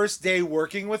that first day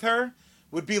working with her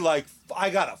would be like, I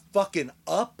gotta fucking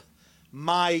up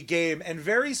my game. And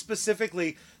very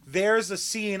specifically, there's a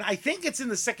scene, I think it's in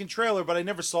the second trailer, but I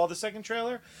never saw the second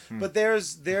trailer. But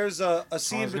there's a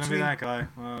scene between that guy.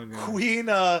 Queen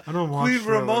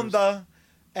Ramonda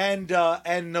and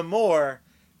Namor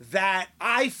that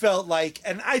I felt like,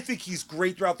 and I think he's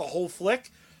great throughout the whole flick,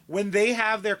 when they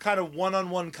have their kind of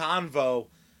one-on-one convo.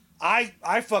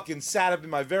 I fucking sat up in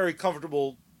my very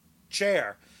comfortable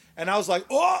chair, and I was like,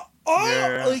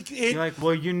 yeah. You're like,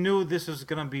 well, you knew this was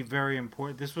gonna be very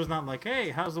important. This was not like,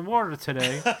 hey, how's the water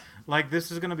today? Like, this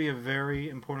is gonna be a very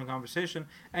important conversation,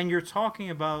 and you're talking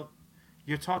about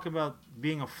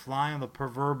being a fly on the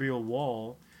proverbial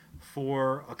wall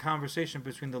for a conversation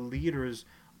between the leaders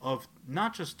of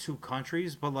not just two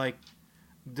countries, but like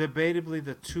debatably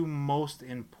the two most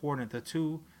important, the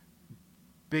two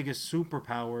biggest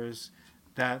superpowers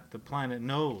that the planet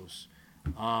knows.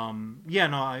 Yeah,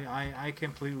 no, I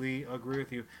completely agree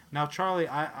with you. Now, Charlie,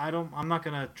 I'm not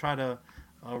gonna try to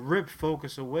rip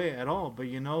focus away at all. But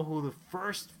you know who the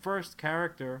first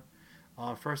character,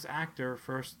 first actor,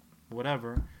 first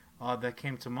whatever, that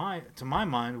came to my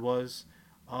mind was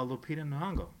Lupita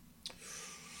Nyong'o.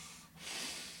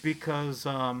 Because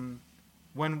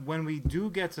when we do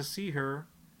get to see her,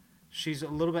 she's a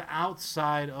little bit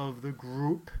outside of the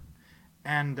group,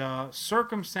 and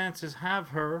circumstances have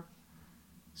her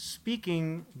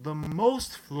speaking the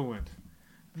most fluent,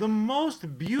 the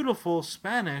most beautiful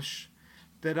Spanish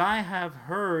that I have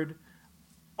heard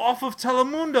off of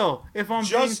Telemundo, if I'm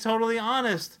being totally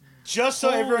honest. Just so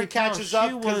everyone catches up,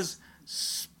 she was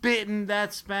spitting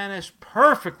that Spanish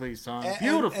perfectly, son.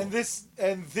 Beautiful. And this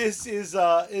is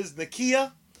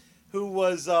Nakia, who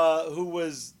was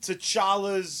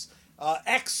T'Challa's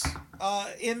ex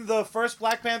in the first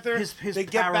Black Panther. His they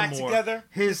get paramour. back together.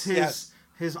 His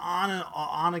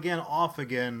on again, off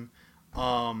again,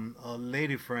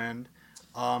 lady friend.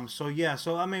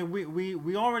 So I mean,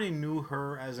 we already knew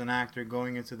her as an actor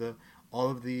going into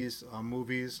all of these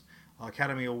movies,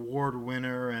 Academy Award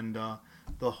winner and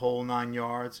the whole 9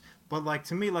 yards. But like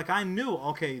to me, like I knew,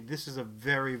 okay, this is a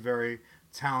very, very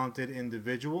talented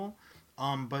individual.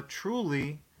 But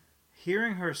truly,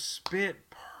 hearing her spit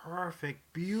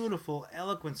perfect, beautiful,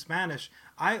 eloquent Spanish,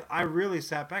 I really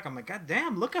sat back. I'm like, God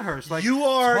damn, look at her. It's like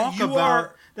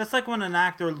that's like when an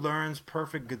actor learns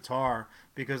perfect guitar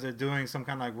because they're doing some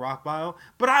kind of like rock bio.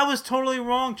 But I was totally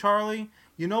wrong, Charlie.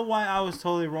 You know why I was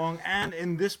totally wrong? And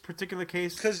in this particular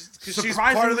case, because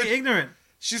surprisingly ignorant.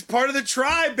 She's part of the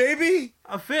tribe, baby.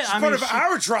 She's part of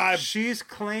our tribe. She's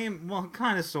claimed, well,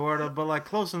 kind of, sort of, but like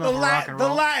close enough. The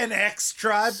Latinx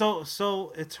tribe.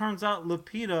 So it turns out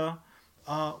Lupita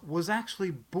was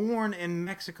actually born in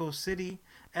Mexico City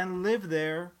and lived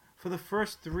there for the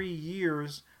first 3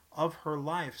 years of her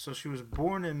life. So she was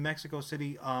born in Mexico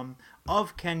City of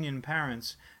Kenyan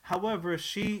parents. However,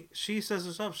 she says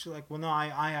herself, she's like, well, no,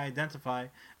 I identify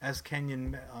as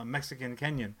Kenyan, Mexican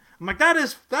Kenyan. I'm like, that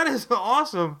is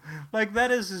awesome. Like,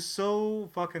 that is so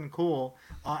fucking cool.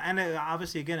 And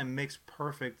obviously, again, it makes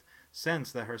perfect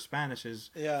sense that her Spanish is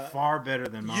far better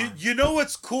than mine. You know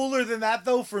what's cooler than that,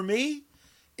 though, for me?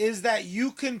 Is that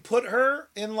you can put her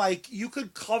in, like, you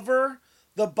could cover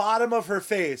the bottom of her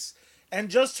face and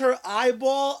just her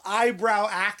eyebrow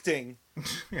acting.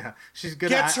 Yeah, she's good.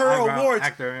 Gets her awards.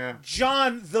 Actor, yeah.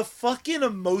 John, the fucking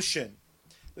emotion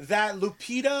that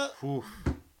Lupita. Oof.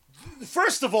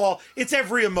 First of all, it's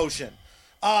every emotion.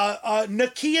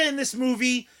 Nakia in this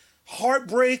movie,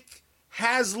 heartbreak,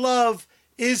 has love,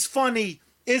 is funny,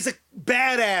 is a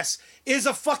badass, is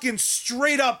a fucking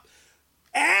straight up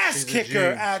ass kicker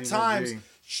at times.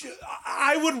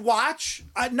 I would watch.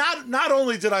 Not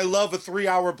only did I love a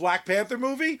 3-hour Black Panther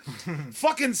movie,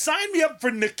 fucking sign me up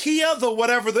for Nakia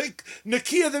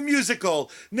Nakia the musical,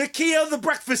 Nakia the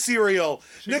breakfast cereal,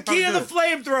 Nakia the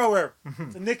flamethrower.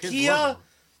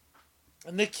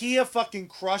 Nakia fucking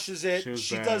crushes it.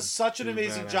 She does such an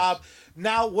amazing job.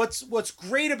 Now, what's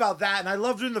great about that, and I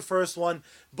loved her in the first one,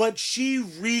 but she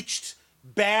reached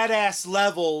badass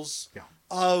levels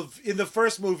in the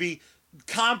first movie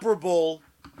comparable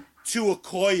to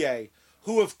Okoye,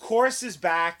 who of course is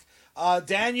back.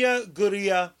 Danya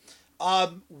Gurria,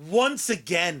 once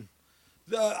again.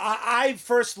 I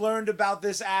first learned about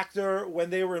this actor when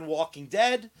they were in Walking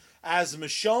Dead as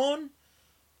Michonne.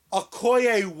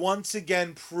 Okoye once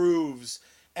again proves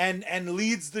and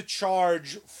leads the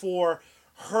charge for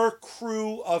her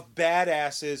crew of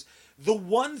badasses. The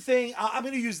one thing I'm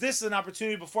going to use this as an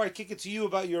opportunity before I kick it to you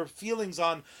about your feelings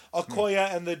on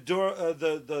Okoye and the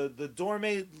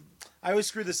Dorme. I always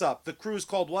screw this up. The crew is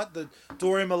called what? The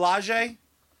Dore Milaje?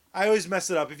 I always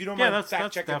mess it up. If you don't mind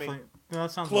fact checking me.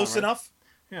 That sounds close enough?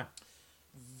 Yeah.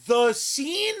 The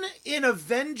scene in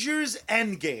Avengers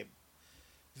Endgame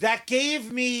that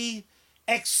gave me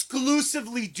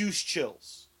exclusively douche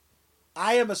chills.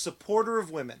 I am a supporter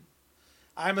of women.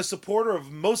 I'm a supporter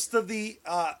of most of the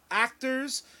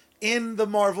actors in the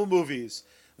Marvel movies.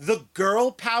 The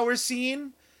girl power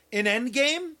scene in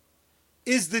Endgame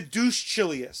is the douche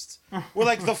chilliest. Where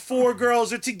like the 4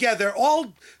 girls are together,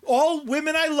 all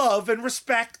women I love and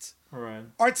respect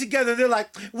are together. They're like,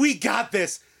 we got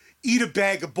this. Eat a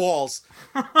bag of balls.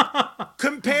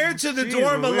 Compared to the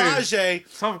Dore Milaje,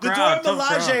 the Dore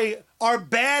Milaje are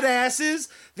badasses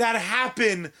that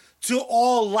happen to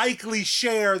all likely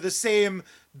share the same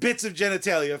bits of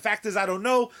genitalia. The fact is, I don't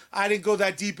know. I didn't go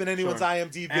that deep in anyone's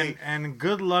IMDb. And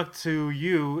good luck to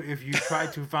you if you try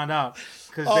to find out.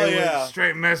 Because they would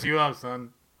straight mess you up,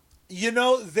 son. You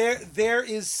know, there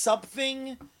is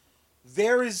something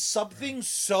there is something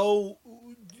so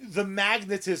the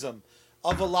magnetism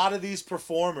of a lot of these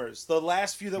performers. The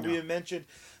last few that we have mentioned,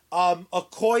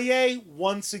 Okoye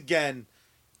once again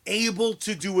able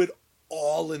to do it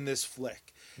all in this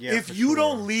flick. Yeah, If for you sure.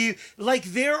 don't leave, like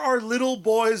there are little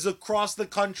boys across the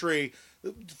country.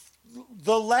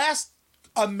 The last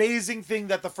amazing thing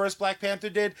that the first Black Panther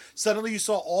did, suddenly you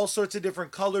saw all sorts of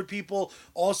different colored people,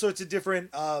 all sorts of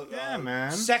different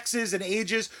man. sexes and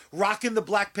ages rocking the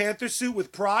Black Panther suit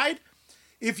with pride.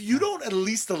 If you don't at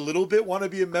least a little bit want to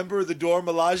be a member of the Dora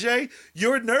Milaje,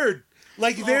 you're a nerd.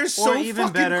 Like they're so even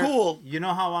fucking better, cool. You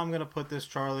know how I'm gonna put this,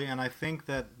 Charlie, and I think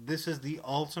that this is the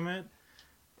ultimate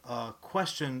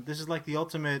question. This is like the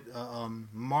ultimate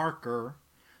marker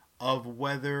of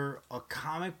whether a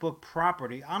comic book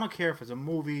property, I don't care if it's a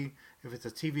movie, if it's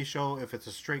a TV show, if it's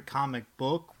a straight comic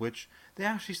book, which they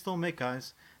actually still make,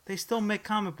 guys. They still make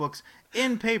comic books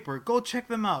in paper. Go check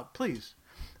them out, please.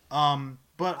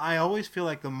 But I always feel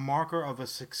like the marker of a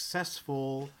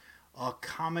successful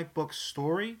comic book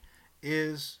story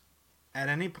is at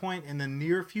any point in the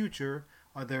near future,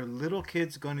 are there little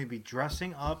kids going to be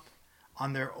dressing up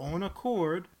on their own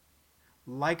accord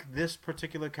like this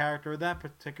particular character or that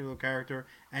particular character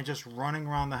and just running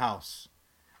around the house?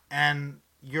 And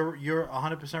you're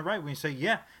 100% right when you say,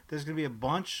 yeah, there's going to be a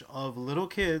bunch of little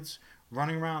kids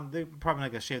running around. They're probably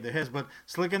not going to shave their heads, but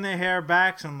slicking their hair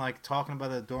backs and like talking about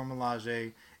the Dora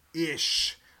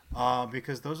Milaje-ish.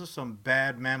 Because those are some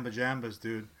bad mamba jambas,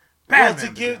 dude. Bad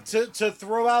To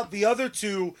throw out the other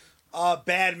two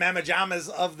bad mama jamas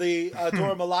of the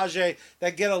Dora Milaje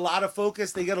that get a lot of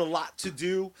focus, they get a lot to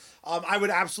do. I would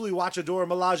absolutely watch a Dora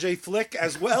Milaje flick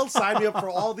as well. Sign me up for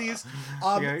all these.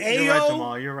 You're right,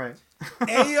 Jamal. You're right.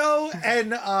 Ayo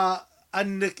and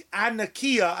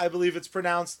Anakia, I believe it's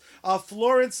pronounced,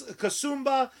 Florence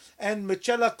Kasumba and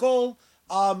Michela Cole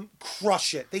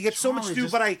crush it. They get so much to do,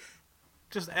 but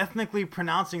just ethnically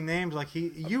pronouncing names like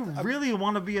you really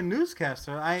want to be a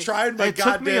newscaster. It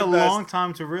took me a long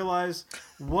time to realize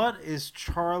what is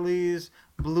Charlie's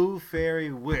blue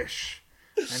fairy wish,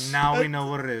 and now we know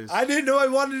what it is. I didn't know I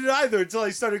wanted it either until I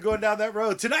started going down that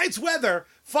road. Tonight's weather,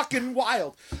 fucking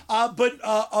wild. But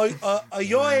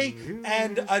Ayoy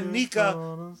and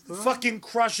Anika fucking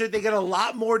crush it. They get a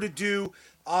lot more to do.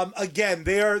 Again,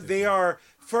 they are.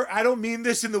 I don't mean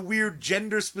this in the weird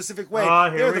gender specific way.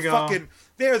 They're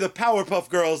the Powerpuff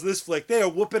Girls. This flick. They are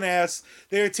whooping ass.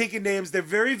 They are taking names. They're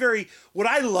very, very. What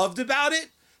I loved about it,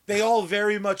 they all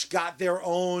very much got their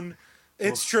own.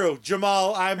 It's true,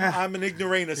 Jamal. I'm an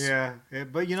ignoramus. Yeah,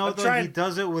 but you know he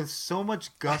does it with so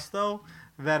much gusto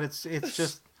that it's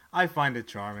just. I find it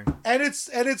charming. And it's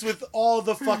with all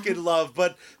the fucking love,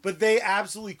 but they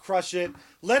absolutely crush it.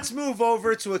 Let's move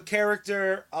over to a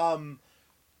character.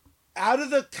 Out of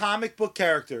the comic book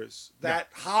characters that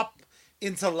hop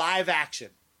into live action,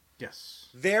 yes,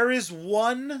 there is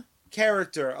one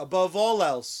character above all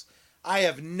else I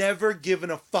have never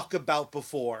given a fuck about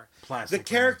before. Plastic the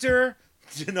character,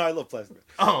 no, I love Plastic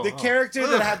Man. The character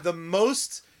that had the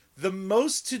most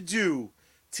to do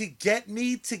to get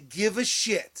me to give a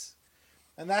shit,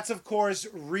 and that's of course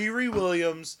Riri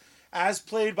Williams, as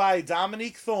played by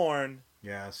Dominique Thorne.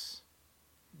 Yes,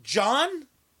 John.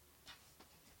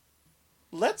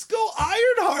 Let's go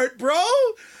Ironheart, bro.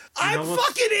 I'm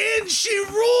fucking in. She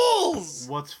rules.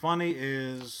 What's funny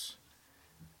is,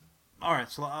 all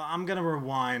right, so I'm gonna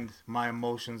rewind my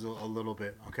emotions a little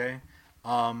bit, okay?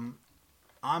 I'm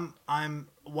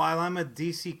while I'm a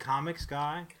DC Comics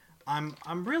guy, I'm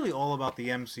really all about the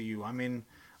MCU. I mean,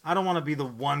 I don't want to be the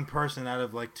one person out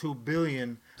of like 2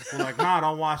 billion who like, nah, I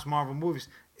don't watch Marvel movies.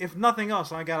 If nothing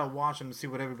else, I gotta watch them to see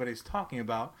what everybody's talking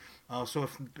about. So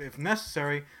if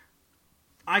necessary,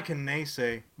 I can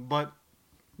naysay, but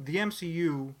the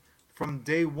MCU from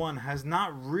day one has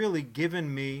not really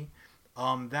given me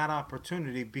that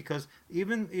opportunity, because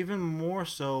even more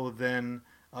so than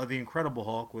the Incredible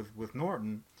Hulk with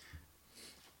Norton,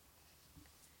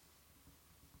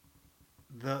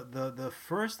 the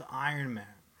first Iron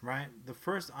Man, right? The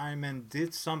first Iron Man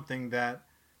did something that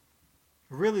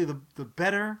really the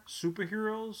better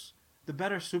superhero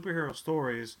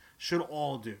stories should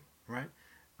all do, right?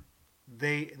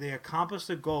 They accomplished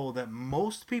a goal that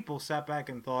most people sat back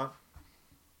and thought,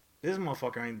 this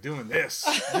motherfucker ain't doing this.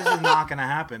 This is not going to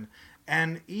happen.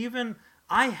 And even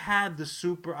I had the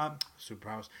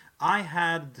superpowers. I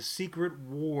had the Secret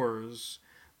Wars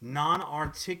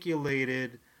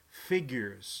non-articulated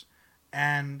figures.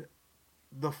 And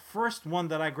the first one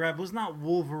that I grabbed was not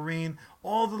Wolverine.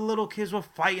 All the little kids were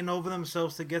fighting over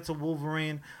themselves to get to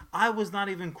Wolverine. I was not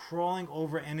even crawling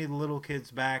over any little kids'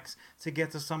 backs to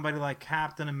get to somebody like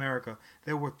Captain America.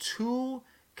 There were two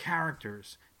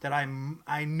characters that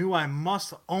I knew I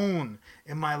must own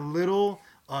in my little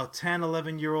 10,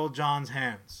 11-year-old John's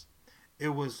hands. It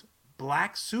was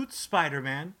Black Suit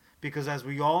Spider-Man, because as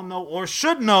we all know, or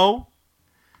should know,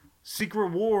 Secret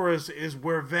Wars is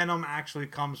where Venom actually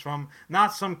comes from,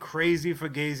 not some crazy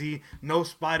fugazi, no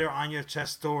spider on your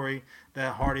chest story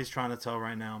that Hardy's trying to tell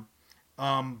right now.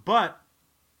 But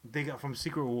they got from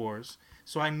Secret Wars.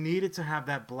 So I needed to have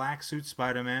that Black Suit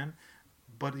Spider-Man.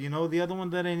 But you know the other one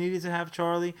that I needed to have,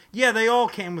 Charlie? Yeah, they all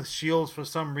came with shields for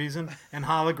some reason and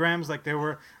holograms like they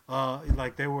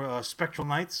were Spectral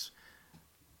Knights.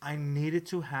 I needed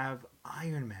to have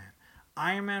Iron Man.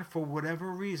 Iron Man, for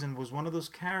whatever reason, was one of those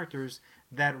characters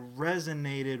that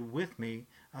resonated with me.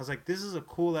 I was like, this is a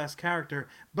cool ass character.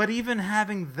 But even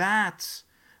having that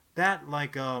that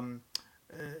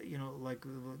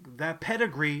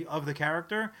pedigree of the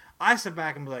character, I sit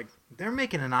back and be like, they're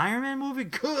making an Iron Man movie?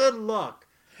 Good luck.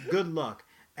 Good luck.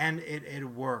 And it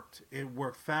worked. It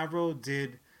worked. Favreau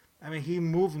did. I mean, he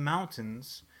moved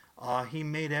mountains. He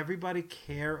made everybody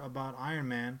care about Iron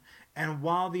Man. And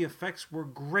while the effects were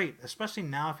great, especially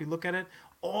now if you look at it,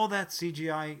 all that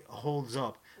CGI holds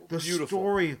up. The Beautiful.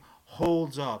 story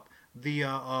holds up.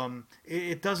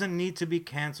 It doesn't need to be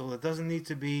canceled. It doesn't need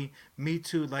to be Me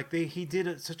Too. Like he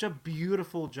did such a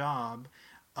beautiful job.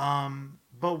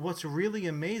 But what's really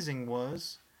amazing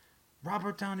was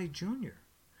Robert Downey Jr.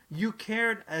 You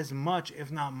cared as much,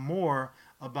 if not more,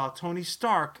 about Tony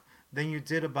Stark than you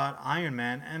did about Iron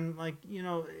Man, and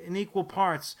in equal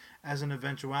parts as an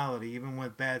eventuality. Even when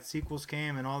bad sequels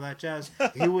came and all that jazz,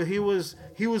 he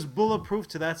was bulletproof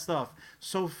to that stuff.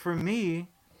 So for me,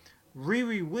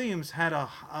 Riri Williams had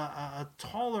a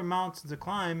taller mountain to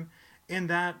climb, in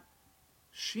that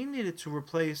she needed to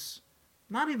replace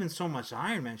not even so much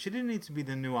Iron Man. She didn't need to be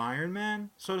the new Iron Man,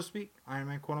 so to speak, Iron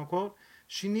Man quote unquote.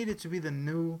 She needed to be the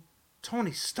new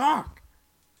Tony Stark.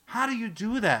 How do you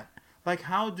do that? Like,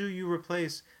 how do you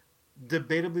replace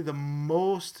debatably the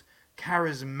most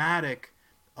charismatic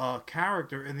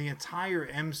character in the entire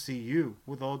MCU,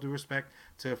 with all due respect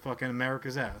to fucking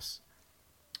America's ass?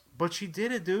 But she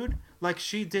did it, dude. Like,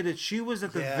 she did it. She was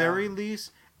at the very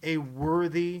least a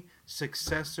worthy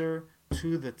successor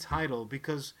to the title,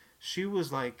 because she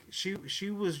was like, she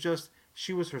was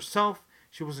herself.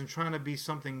 She wasn't trying to be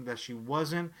something that she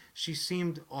wasn't. She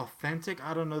seemed authentic.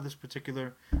 I don't know this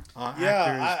particular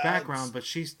actor's background, but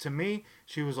to me,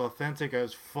 she was authentic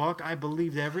as fuck. I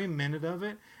believed every minute of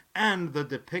it. And the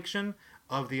depiction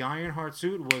of the Ironheart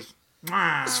suit was...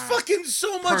 It's fucking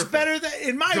so much perfect. better than,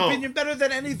 in my opinion, better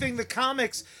than anything the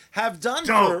comics have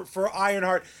done for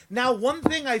Ironheart. Now, one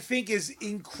thing I think is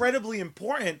incredibly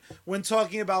important when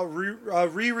talking about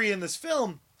Riri in this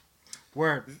film...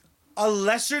 Word. A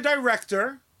lesser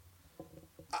director,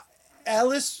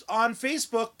 Ellis on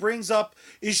Facebook brings up,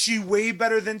 is she way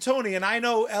better than Tony? And I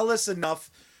know Ellis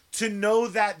enough to know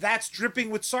that that's dripping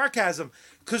with sarcasm.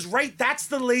 Because, that's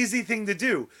the lazy thing to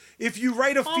do. If you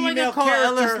write a female call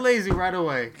character... Ellis lazy right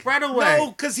away. Right away.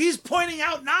 No, because he's pointing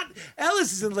out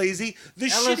Ellis isn't lazy. The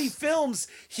shitty films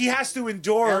he has to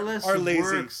endure are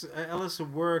lazy. Ellis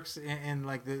works in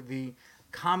like the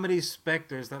comedy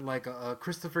specters that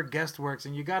Christopher Guest works,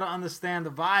 and you got to understand the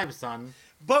vibe, son.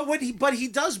 But he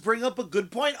does bring up a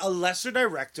good point. A lesser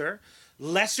director,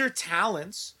 lesser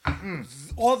talents.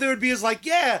 All there would be is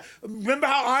remember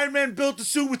how Iron Man built the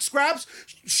suit with scraps?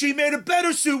 She made a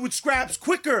better suit with scraps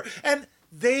quicker, and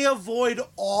they avoid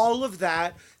all of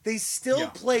that. They still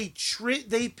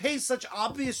they pay such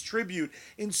obvious tribute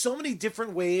in so many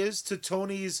different ways to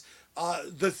Tony's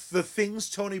the things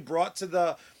Tony brought to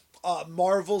the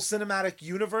Marvel Cinematic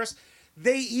Universe.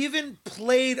 They even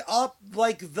played up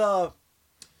the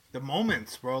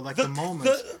moments, bro. The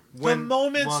moments. The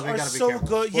moments are so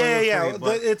good. Spoiler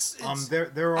free, it's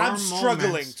there are I'm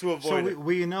struggling to avoid it.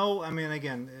 We know. I mean,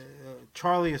 again,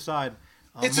 Charlie aside,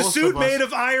 it's a suit made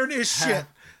of iron as shit.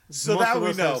 So that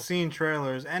we know. Have seen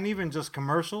trailers and even just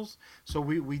commercials. So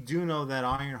we do know that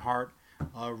Ironheart,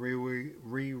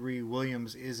 Riri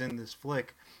Williams is in this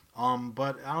flick.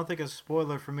 But I don't think it's a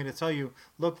spoiler for me to tell you,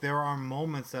 look, there are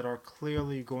moments that are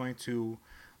clearly going to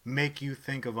make you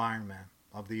think of Iron Man,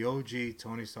 of the OG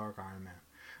Tony Stark Iron Man.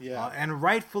 Yeah. And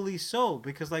rightfully so,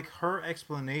 because her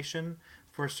explanation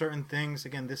for certain things,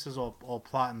 again, this is all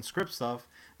plot and script stuff,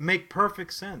 make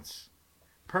perfect sense.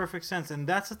 Perfect sense. And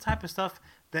that's the type of stuff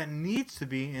that needs to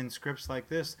be in scripts like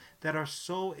this that are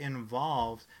so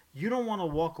involved. You don't want to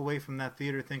walk away from that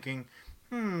theater thinking,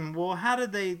 well, how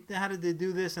did they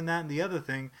do this and that and the other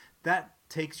thing? That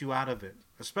takes you out of it,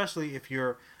 especially if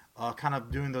you're kind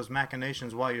of doing those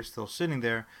machinations while you're still sitting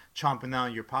there chomping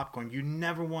down your popcorn. You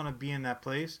never want to be in that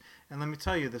place. And let me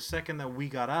tell you, the second that we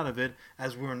got out of it,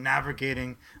 as we were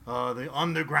navigating the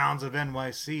undergrounds of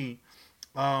NYC,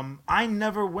 I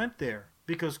never went there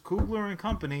because Coogler and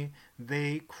company,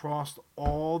 they crossed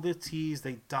all the T's,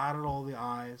 they dotted all the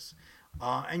I's.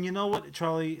 And you know what,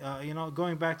 Charlie?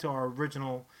 Going back to our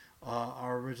original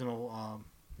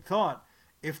thought,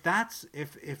 if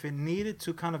it needed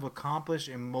to kind of accomplish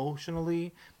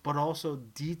emotionally, but also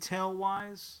detail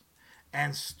wise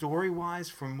and story wise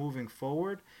for moving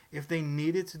forward, if they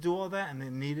needed to do all that and they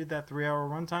needed that 3 hour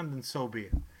runtime, then so be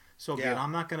it. So be it.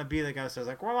 I'm not gonna be the guy that says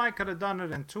like, well, I could have done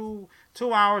it in 2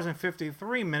 hours and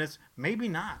 53 minutes. Maybe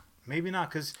not.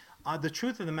 Because the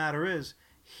truth of the matter is,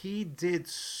 he did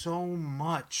so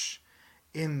much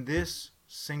in this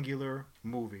singular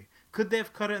movie. Could they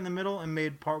have cut it in the middle and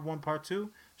made part 1, part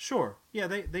 2? Sure. Yeah,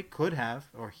 they could have,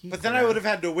 or he. But then I would have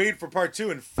had to wait for part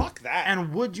 2, and fuck that.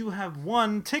 And would you have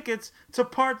won tickets to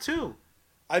part 2?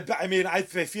 I mean, I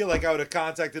feel like I would have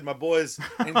contacted my boys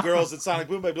and girls at Sonic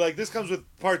Boom. I'd be like, this comes with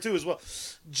part 2 as well.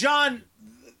 John,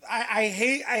 I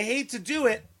hate to do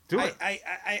it.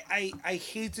 I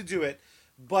hate to do it,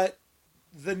 but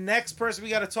the next person we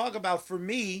got to talk about for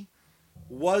me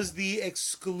was the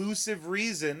exclusive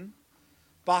reason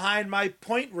behind my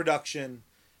point reduction.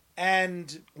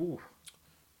 And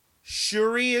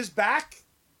Shuri is back.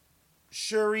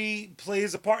 Shuri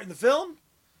plays a part in the film.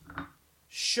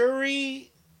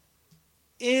 Shuri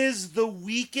is the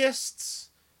weakest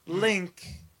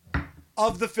link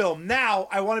of the film. Now,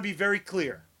 I want to be very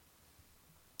clear.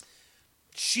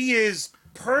 She is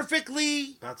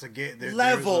perfectly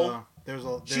level.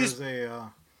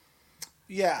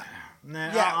 Yeah.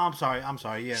 Nah, yeah. I'm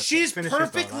sorry. Yeah. She's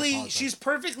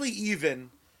perfectly even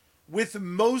with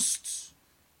most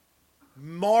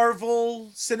Marvel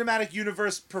Cinematic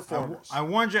Universe performers. I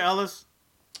warned you, Ellis.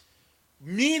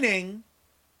 Meaning,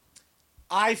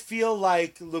 I feel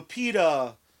like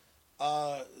Lupita,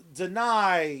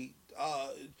 Denai,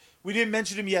 we didn't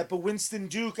mention him yet, but Winston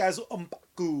Duke as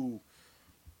M'Baku.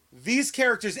 These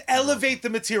characters elevate the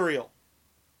material.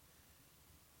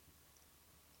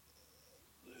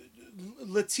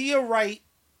 Latia Wright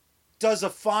does a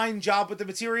fine job with the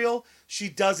material. She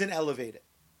doesn't elevate it.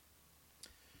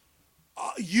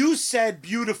 You said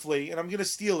beautifully, and I'm going to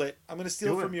steal it. I'm going to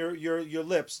steal it from your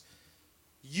lips.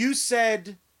 You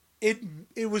said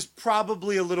it was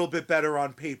probably a little bit better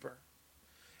on paper.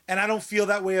 And I don't feel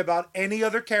that way about any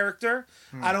other character.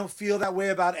 I don't feel that way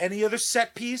about any other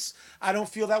set piece. I don't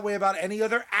feel that way about any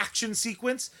other action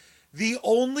sequence. The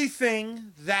only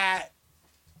thing that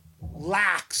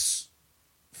lacks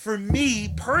for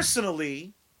me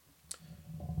personally,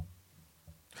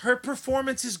 her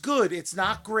performance is good. It's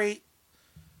not great.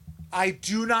 I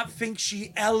do not think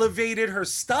she elevated her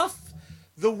stuff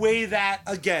the way that,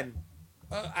 again,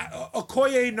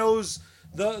 Okoye knows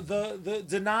the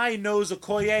Denai knows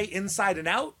Okoye inside and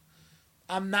out.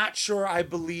 I'm not sure I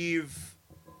believe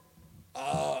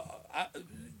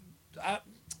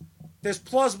there's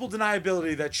plausible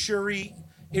deniability that Shuri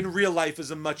in real life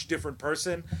is a much different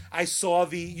person.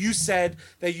 You said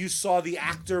that you saw the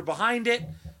actor behind it.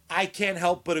 I can't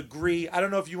help but agree. I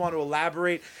don't know if you want to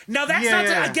elaborate. Now, that's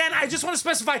again, I just want to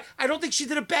specify, I don't think she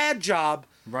did a bad job.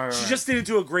 Right. She just didn't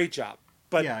do a great job.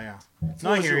 But yeah.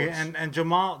 No, I hear you. And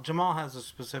Jamal has a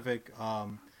specific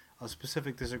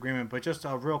disagreement. But just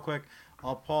real quick,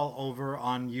 Paul over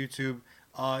on YouTube.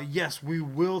 Yes, we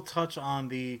will touch on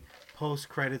the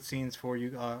post-credit scenes for you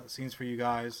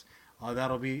guys.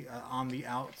 That'll be on the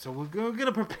out. So we're going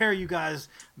to prepare you guys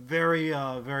very,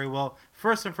 very well.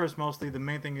 First and first, mostly, the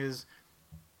main thing is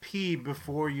pee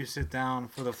before you sit down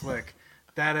for the flick.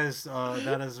 That is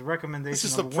a recommendation. This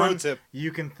is the pro tip.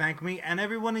 You can thank me, and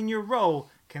everyone in your row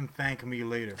can thank me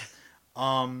later.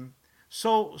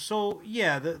 So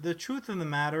yeah, the truth of the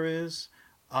matter is,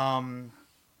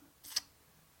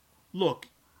 look,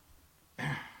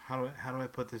 how do I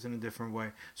put this in a different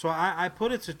way? So I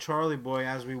put it to Charlie Boy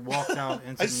as we walked out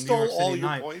into the New York City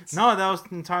night. Points. No, that was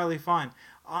entirely fine.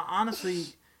 Honestly,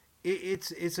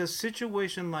 it's a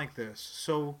situation like this.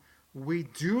 So we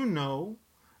do know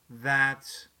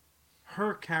that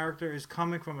her character is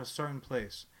coming from a certain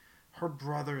place. Her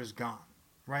brother is gone,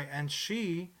 right? And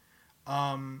she,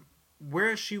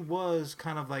 where she was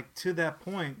kind of like to that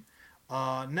point,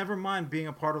 never mind being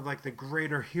a part of like the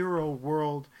greater hero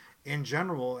world in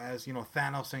general, as you know,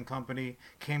 Thanos and company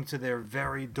came to their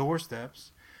very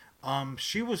doorsteps.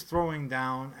 She was throwing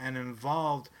down and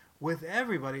involved with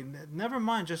everybody. Never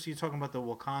mind just you talking about the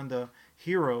Wakanda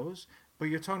heroes, but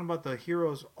you're talking about the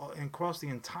heroes across the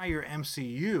entire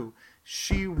MCU.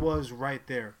 She was right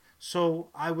there. So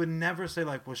I would never say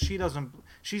like, well,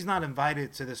 she's not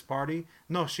invited to this party.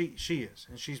 No, she is,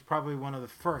 and she's probably one of the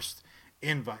first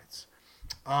invites.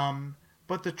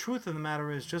 But the truth of the matter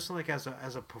is, just like as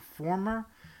a performer,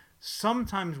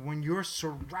 sometimes when you're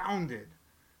surrounded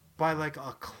by like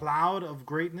a cloud of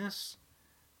greatness,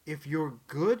 if you're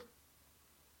good,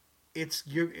 it's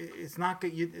not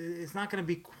going to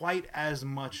be quite as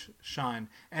much shine.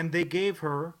 And they gave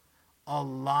her a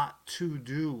lot to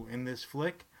do in this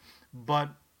flick, but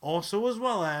also as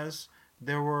well as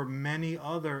there were many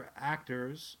other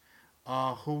actors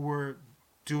who were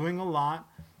doing a lot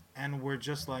and were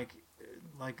just like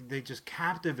they just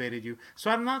captivated you. So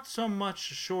I'm not so much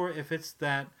sure if it's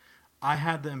that I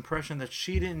had the impression that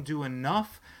she didn't do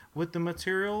enough with the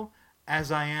material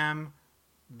as I am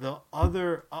the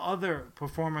other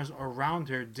performers around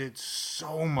her did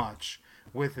so much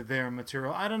with their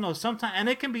material. I don't know. Sometimes, and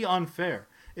it can be unfair.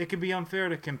 It can be unfair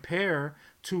to compare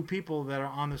two people that are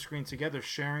on the screen together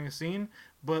sharing a scene.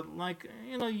 But like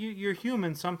you're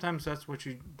human. Sometimes that's what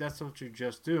you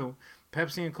just do.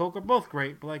 Pepsi and Coke are both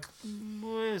great, but like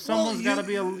someone's got to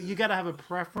be you got to have a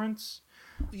preference.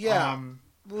 Yeah.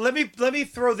 Let me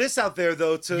throw this out there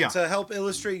though to help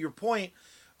illustrate your point.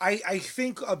 I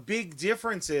think a big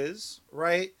difference is,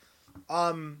 right,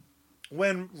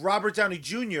 when Robert Downey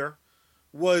Jr.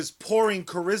 was pouring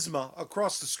charisma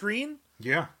across the screen,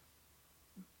 Yeah.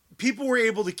 people were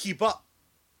able to keep up,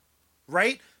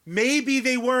 right? Maybe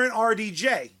they weren't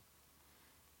RDJ,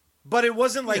 but it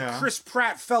wasn't like Chris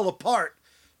Pratt fell apart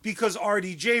because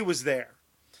RDJ was there.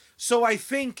 So I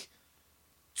think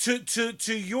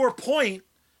to your point,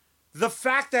 the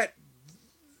fact that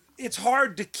it's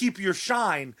hard to keep your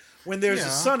shine when there's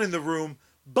a sun in the room,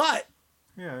 but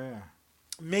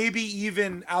maybe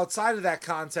even outside of that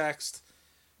context,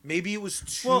 maybe it was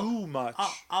too much.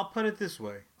 I'll put it this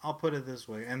way.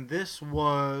 And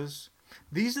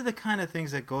these are the kind of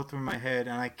things that go through my head,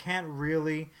 and I can't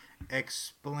really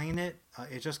explain it.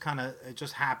 It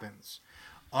just happens.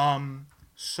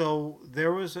 So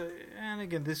there was and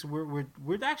again, this we're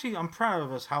actually, I'm proud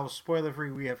of us how spoiler free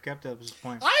we have kept it at this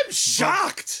point. I'm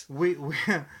shocked. But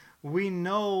we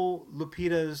know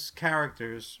Lupita's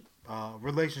character's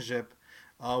relationship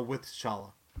with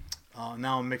T'Challa.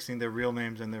 Now I'm mixing their real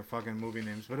names and their fucking movie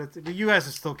names, but you guys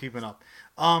are still keeping up.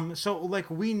 So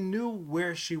like we knew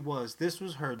where she was. This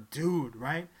was her dude,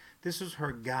 right? This was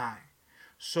her guy.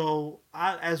 So,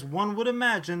 as one would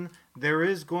imagine, there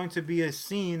is going to be a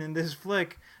scene in this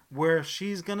flick where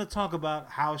she's going to talk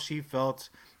about how she felt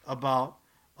about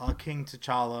King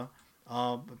T'Challa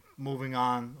moving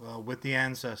on with the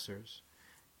ancestors.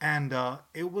 And I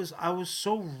was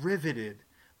so riveted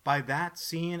by that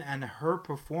scene and her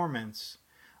performance.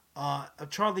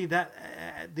 Charlie,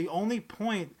 the only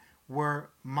point where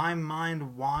my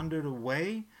mind wandered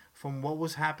away from what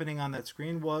was happening on that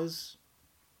screen was,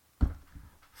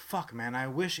 fuck, man, I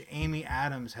wish Amy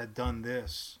Adams had done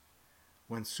this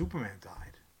when Superman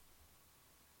died.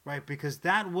 Right? Because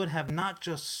that would have not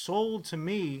just sold to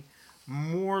me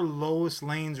more Lois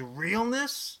Lane's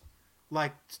realness.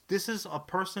 Like, this is a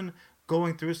person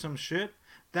going through some shit.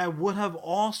 That would have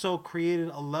also created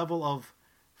a level of,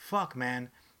 fuck, man,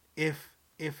 if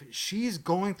she's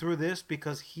going through this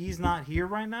because he's not here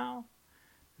right now,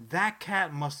 that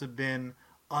cat must have been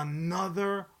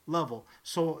another level.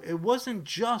 So it wasn't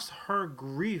just her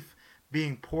grief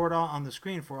being poured out on the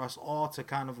screen for us all to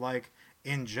kind of like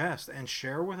ingest and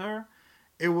share with her.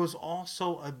 It was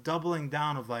also a doubling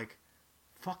down of like,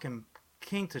 fucking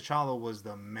King T'Challa was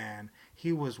the man.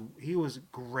 He was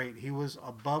great. He was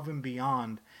above and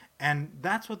beyond. And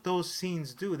that's what those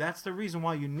scenes do. That's the reason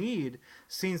why you need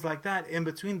scenes like that in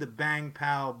between the bang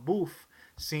pow boof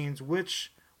scenes,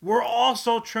 which were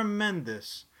also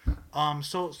tremendous.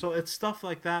 So it's stuff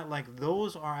like that. Like,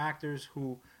 those are actors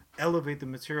who elevate the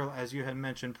material, as you had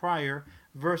mentioned prior,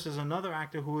 versus another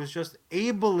actor who is just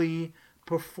ably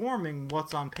performing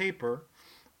what's on paper.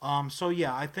 So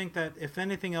yeah, I think that if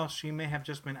anything else, she may have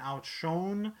just been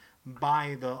outshone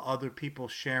by the other people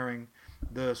sharing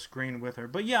the screen with her.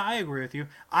 But yeah, I agree with you.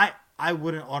 I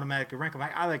wouldn't automatically rank them.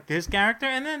 I like this character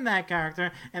and then that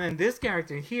character and then this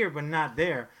character here, but not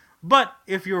there. But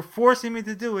if you're forcing me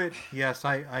to do it, yes,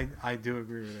 I do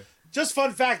agree with it. Just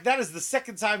fun fact, that is the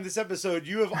second time this episode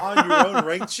you have on your own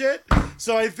ranked shit.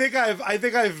 So I think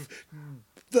I've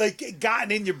like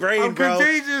gotten in your brain, I'm bro.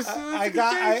 Contagious.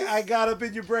 I got up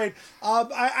in your brain.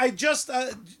 I just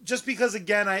because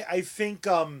again I think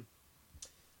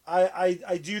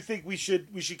I do think we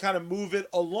should kind of move it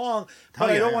along,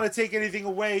 but I don't want to take anything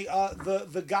away.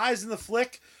 The guys in the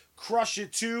flick crush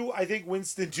it too. I think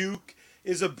Winston Duke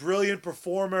is a brilliant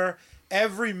performer.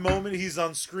 Every moment he's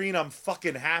on screen, I'm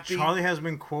fucking happy. Charlie has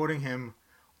been quoting him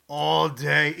all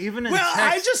day. Even in Well,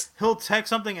 text, he'll text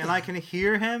something and I can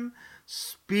hear him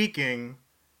speaking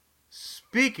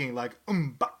like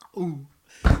ba, ooh.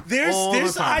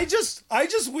 I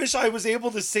just wish I was able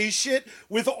to say shit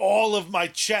with all of my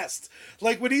chest.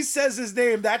 Like when he says his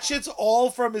name, that shit's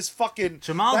all from his fucking.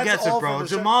 Jamal gets it, bro.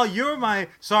 Jamal, you're my.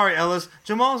 Sorry, Ellis.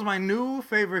 Jamal's my new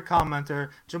favorite commenter.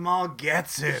 Jamal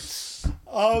gets it.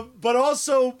 But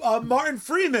also Martin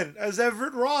Freeman as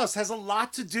Everett Ross has a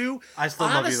lot to do. I still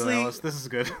love you, though, Ellis. This is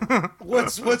good.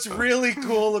 What's really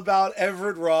cool about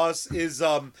Everett Ross is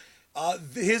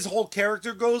his whole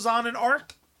character goes on an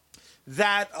arc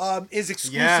that is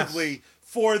exclusively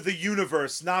for the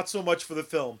universe, not so much for the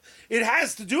film. It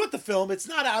has to do with the film. It's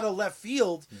not out of left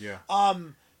field. Yeah.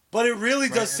 But it really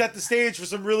does set the stage for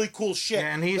some really cool shit.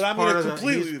 Yeah, and he's part of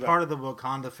the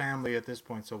Wakanda family at this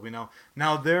point, so we know.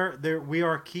 Now we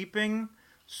are keeping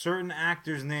certain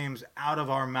actors' names out of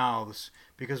our mouths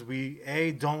because we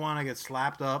A, don't want to get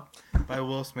slapped up by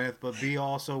Will Smith, but B,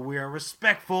 also we are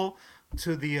respectful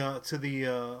to the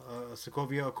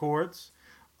Sakovia Accords.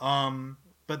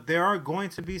 But there are going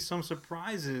to be some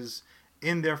surprises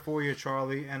in there for you,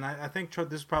 Charlie, and I think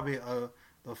this is probably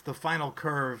the final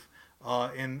curve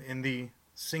in the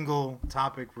single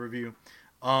topic review.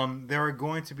 There are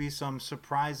going to be some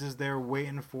surprises there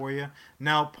waiting for you.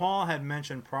 Now, Paul had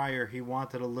mentioned prior he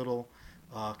wanted a little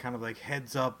kind of like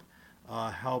heads up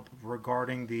help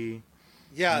regarding the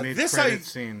mid-credit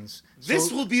scenes.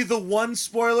 This will be the one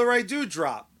spoiler I do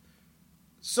drop.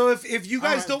 So if you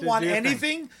guys don't want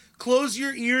anything, close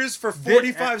your ears for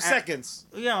 45 seconds.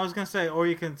 Yeah, I was going to say, or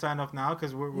you can sign off now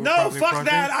because we're no, fuck approaching.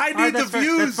 That. I need the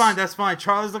views. That's fine.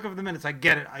 Charlie's looking for the minutes. I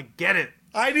get it.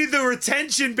 I need the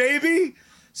retention, baby.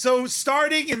 So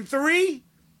starting in 3,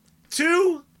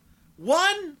 2,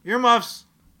 1. Earmuffs.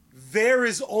 There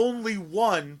is only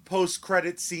one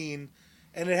post-credit scene,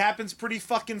 and it happens pretty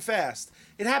fucking fast.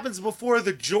 It happens before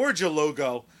the Georgia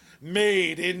logo.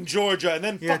 Made in Georgia, and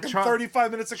then 35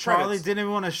 minutes of credits. Charlie didn't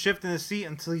even want to shift in the seat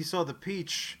until he saw the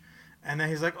peach, and then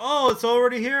he's like, "Oh, it's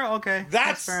already here. Okay,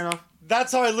 that's fair enough."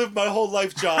 That's how I live my whole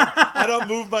life, John. I don't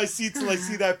move my seat till I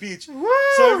see that peach. Woo!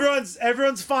 So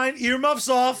everyone's fine. Earmuffs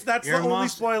off. That's the only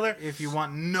spoiler. If you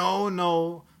want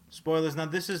no spoilers, now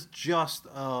this is just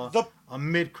a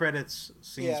mid-credits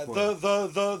scene. Yeah, spoiler.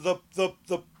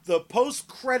 the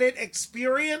post-credit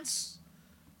experience,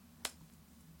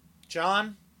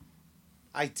 John.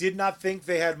 I did not think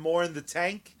they had more in the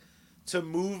tank to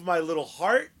move my little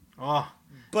heart. Oh.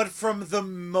 But from the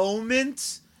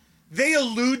moment they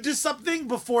allude to something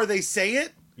before they say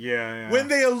it. Yeah. When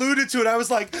they alluded to it, I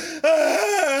was like,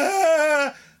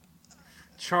 ah!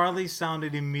 Charlie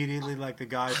sounded immediately like the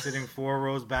guy sitting 4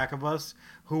 rows back of us,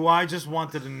 who I just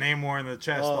wanted to name more in the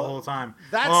chest the whole time.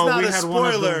 That's not a spoiler.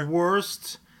 One of the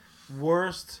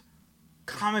worst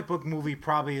comic book movie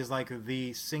probably is like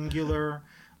the singular...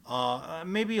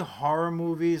 maybe horror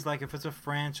movies, like if it's a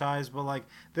franchise, but like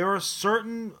there are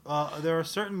certain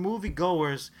movie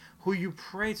goers who you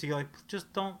pray to. You're like, just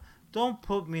don't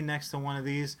put me next to one of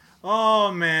these.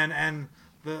 Oh man, and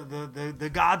the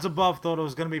gods above thought it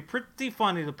was gonna be pretty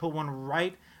funny to put one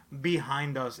right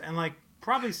behind us, and like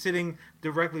probably sitting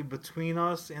directly between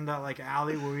us in that like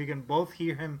alley where we can both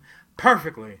hear him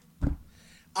perfectly.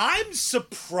 I'm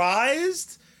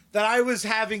surprised that I was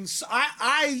having...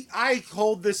 I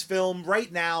hold this film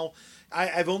right now.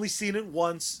 I've only seen it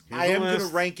once. I am going to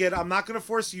rank it. I'm not going to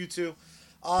force you to.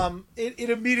 It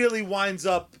immediately winds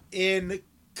up in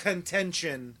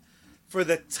contention for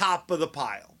the top of the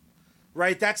pile.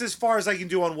 Right? That's as far as I can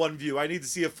do on one view. I need to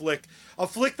see a flick. A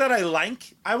flick that I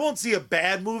like. I won't see a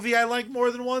bad movie I like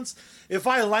more than once. If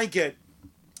I like it,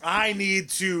 I need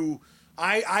to...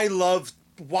 I love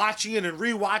watching it and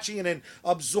rewatching it and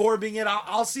absorbing it.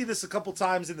 I'll see this a couple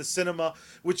times in the cinema,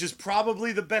 which is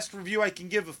probably the best review I can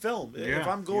give a film. Yeah, if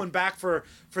I'm going back for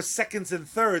seconds and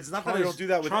thirds, not that I don't do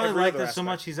that with every other aspect. This so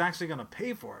much he's actually going to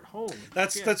pay for it. Holy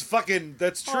that's true,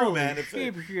 Holy man.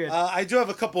 I do have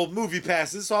a couple of movie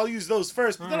passes, so I'll use those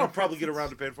first, but then I'll probably get around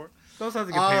to paying for it. Those have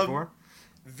to get paid for.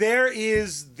 There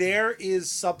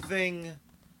is something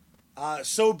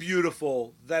so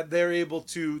beautiful that they're able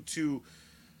to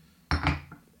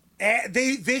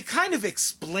they kind of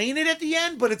explain it at the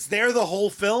end, but it's there the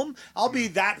whole film. I'll be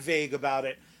that vague about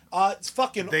it. It's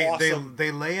fucking awesome.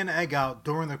 They lay an egg out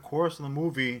during the course of the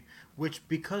movie, which,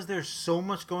 because there's so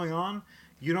much going on,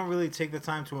 you don't really take the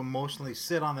time to emotionally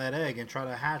sit on that egg and try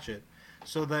to hatch it.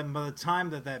 So then by the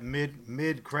time that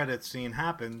mid credit scene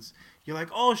happens, you're like,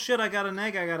 oh shit, I got an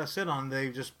egg I gotta sit on. They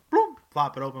just bloop,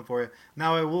 flop it open for you.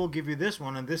 Now I will give you this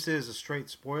one, and this is a straight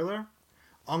spoiler.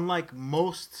 Unlike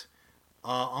most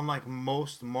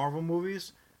Marvel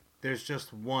movies, there's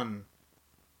just one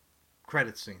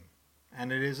credit scene.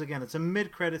 And it is, again, it's a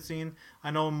mid-credit scene.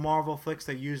 I know in Marvel flicks,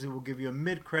 they usually will give you a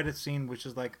mid-credit scene, which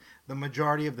is like the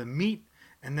majority of the meat.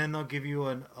 And then they'll give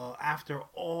you after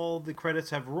all the credits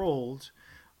have rolled,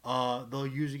 they'll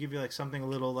usually give you like something a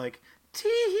little like,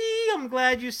 tee-hee, I'm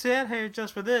glad you sat here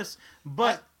just for this.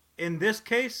 But in this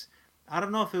case, I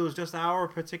don't know if it was just our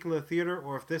particular theater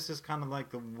or if this is kind of like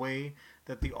the way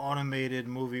that the automated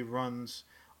movie runs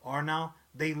are now.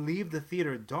 They leave the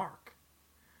theater dark.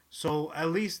 So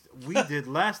at least we did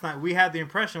last night. We had the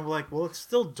impression, we're like, well, it's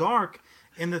still dark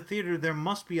in the theater. There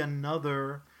must be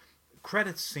another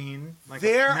credit scene, like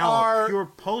a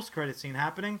pure post-credit scene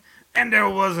happening, and there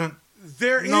wasn't.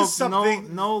 There is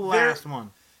something. No last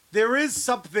one. There is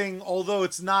something, although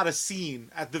it's not a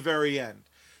scene at the very end.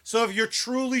 So if you're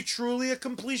truly a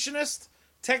completionist,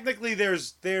 technically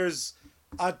there's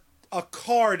a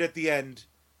card at the end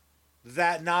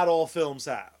that not all films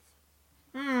have.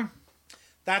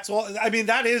 That's all. I mean,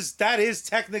 that is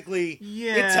technically.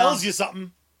 Yeah. It tells you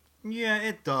something. Yeah,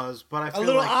 it does, but I feel a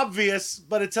little obvious,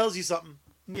 but it tells you something.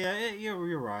 Yeah,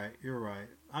 you're right. You're right.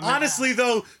 I mean, honestly,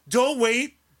 though, don't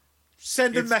wait.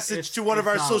 Send a message to one of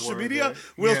our social media.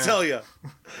 We'll tell you.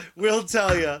 We'll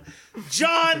tell you.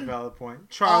 John. That's a valid point.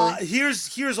 Charlie.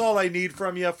 Here's all I need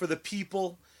from you for the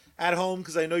people at home,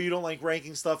 because I know you don't like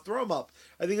ranking stuff. Throw them up.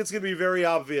 I think it's gonna be very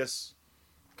obvious.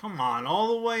 Come on, all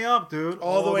the way up, dude.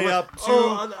 All the way up.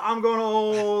 I'm going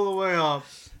all the way up.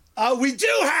 We do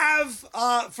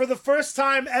have, for the first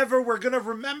time ever, we're going to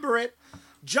remember it.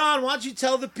 John, why don't you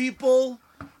tell the people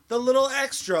the little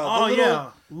extra,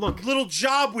 Look, little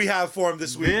job we have for them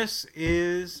this week. This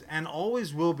is and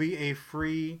always will be a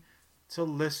free to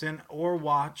listen or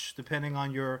watch, depending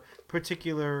on your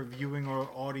particular viewing or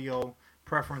audio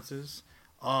preferences.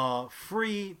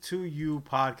 Free to you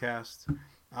podcast.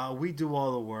 We do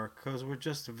all the work because we're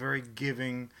just very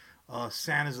giving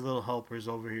Santa's little helpers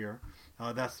over here.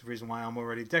 That's the reason why I'm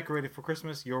already decorated for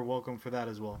Christmas. You're welcome for that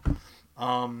as well.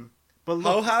 But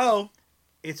look, ho.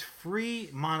 It's free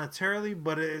monetarily,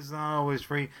 but it is not always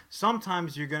free.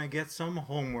 Sometimes you're going to get some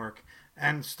homework.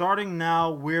 And starting now,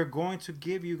 we're going to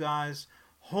give you guys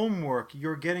homework.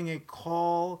 You're getting a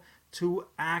call to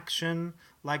action,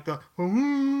 like the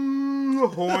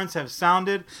horns have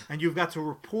sounded, and you've got to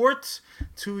report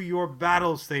to your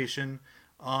battle station.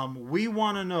 We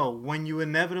want to know when you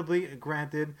inevitably,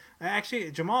 granted,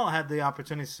 actually, Jamal had the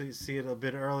opportunity to see it a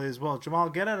bit early as well. Jamal,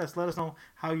 get at us. Let us know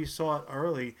how you saw it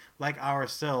early, like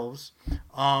ourselves.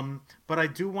 But I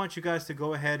do want you guys to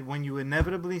go ahead when you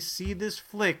inevitably see this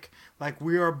flick, like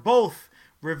we are both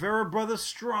Rivera Brothers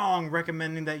strong,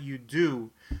 recommending that you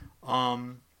do.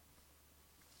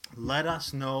 Let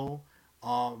us know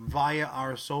via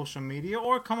our social media,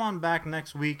 or come on back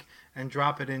next week and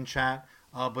drop it in chat.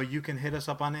 But you can hit us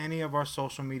up on any of our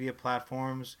social media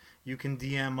platforms. You can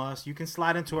DM us. You can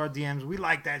slide into our DMs. We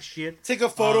like that shit. Take a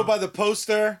photo by the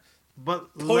poster.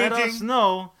 But let us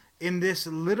know, in this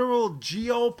literal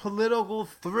geopolitical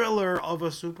thriller of a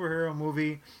superhero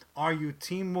movie, are you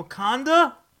Team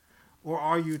Wakanda or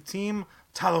are you Team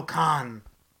Talokan?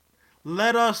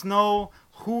 Let us know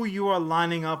who you are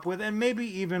lining up with and maybe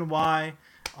even why.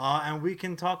 And we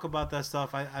can talk about that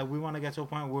stuff. We want to get to a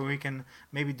point where we can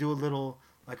maybe do a little,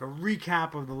 like a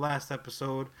recap of the last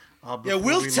episode. Yeah,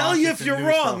 we'll tell you if you're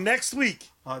wrong next week.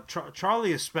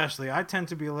 Charlie especially. I tend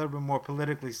to be a little bit more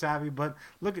politically savvy, but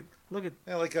look at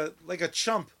yeah, like a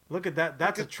chump. Look at that.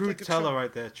 That's a truth teller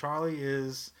right there. Charlie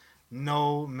is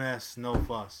no mess, no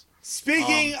fuss.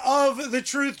 Speaking of the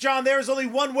truth, John, there is only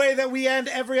one way that we end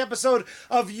every episode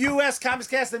of US Comics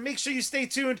Cast, and make sure you stay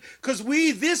tuned, because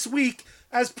this week,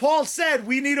 as Paul said,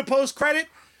 we need a post-credit.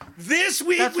 This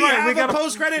week we have a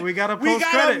post-credit. We got a post-credit. We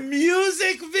got a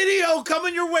music video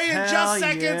coming your way in just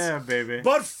seconds. Yeah, baby.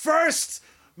 But first,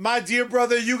 my dear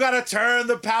brother, you got to turn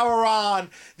the power on.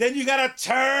 Then you got to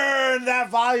turn that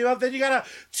volume up. Then you got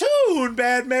to tune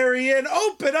Bad Mary in,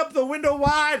 open up the window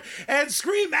wide, and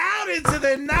scream out into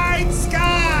the night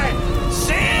sky.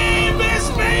 Save the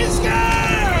Space Girl!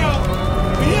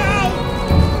 We out!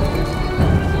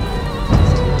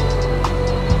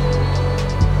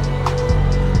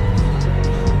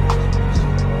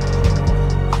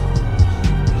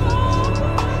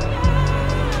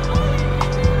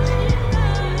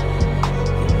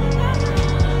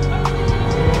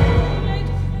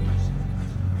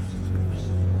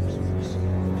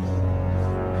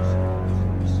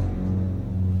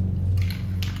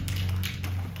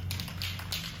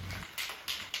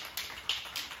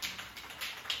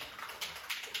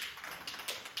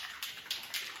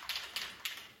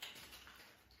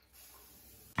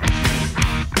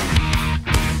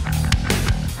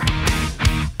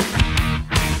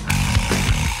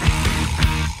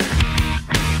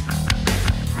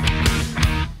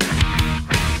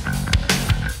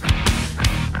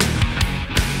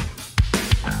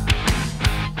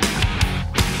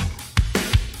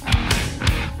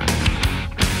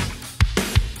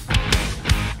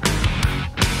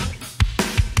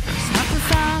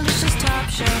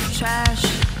 shelf trash.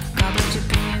 Garbage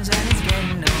opinions and it's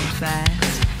getting old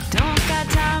fast. Don't got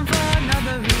time for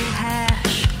another rehash.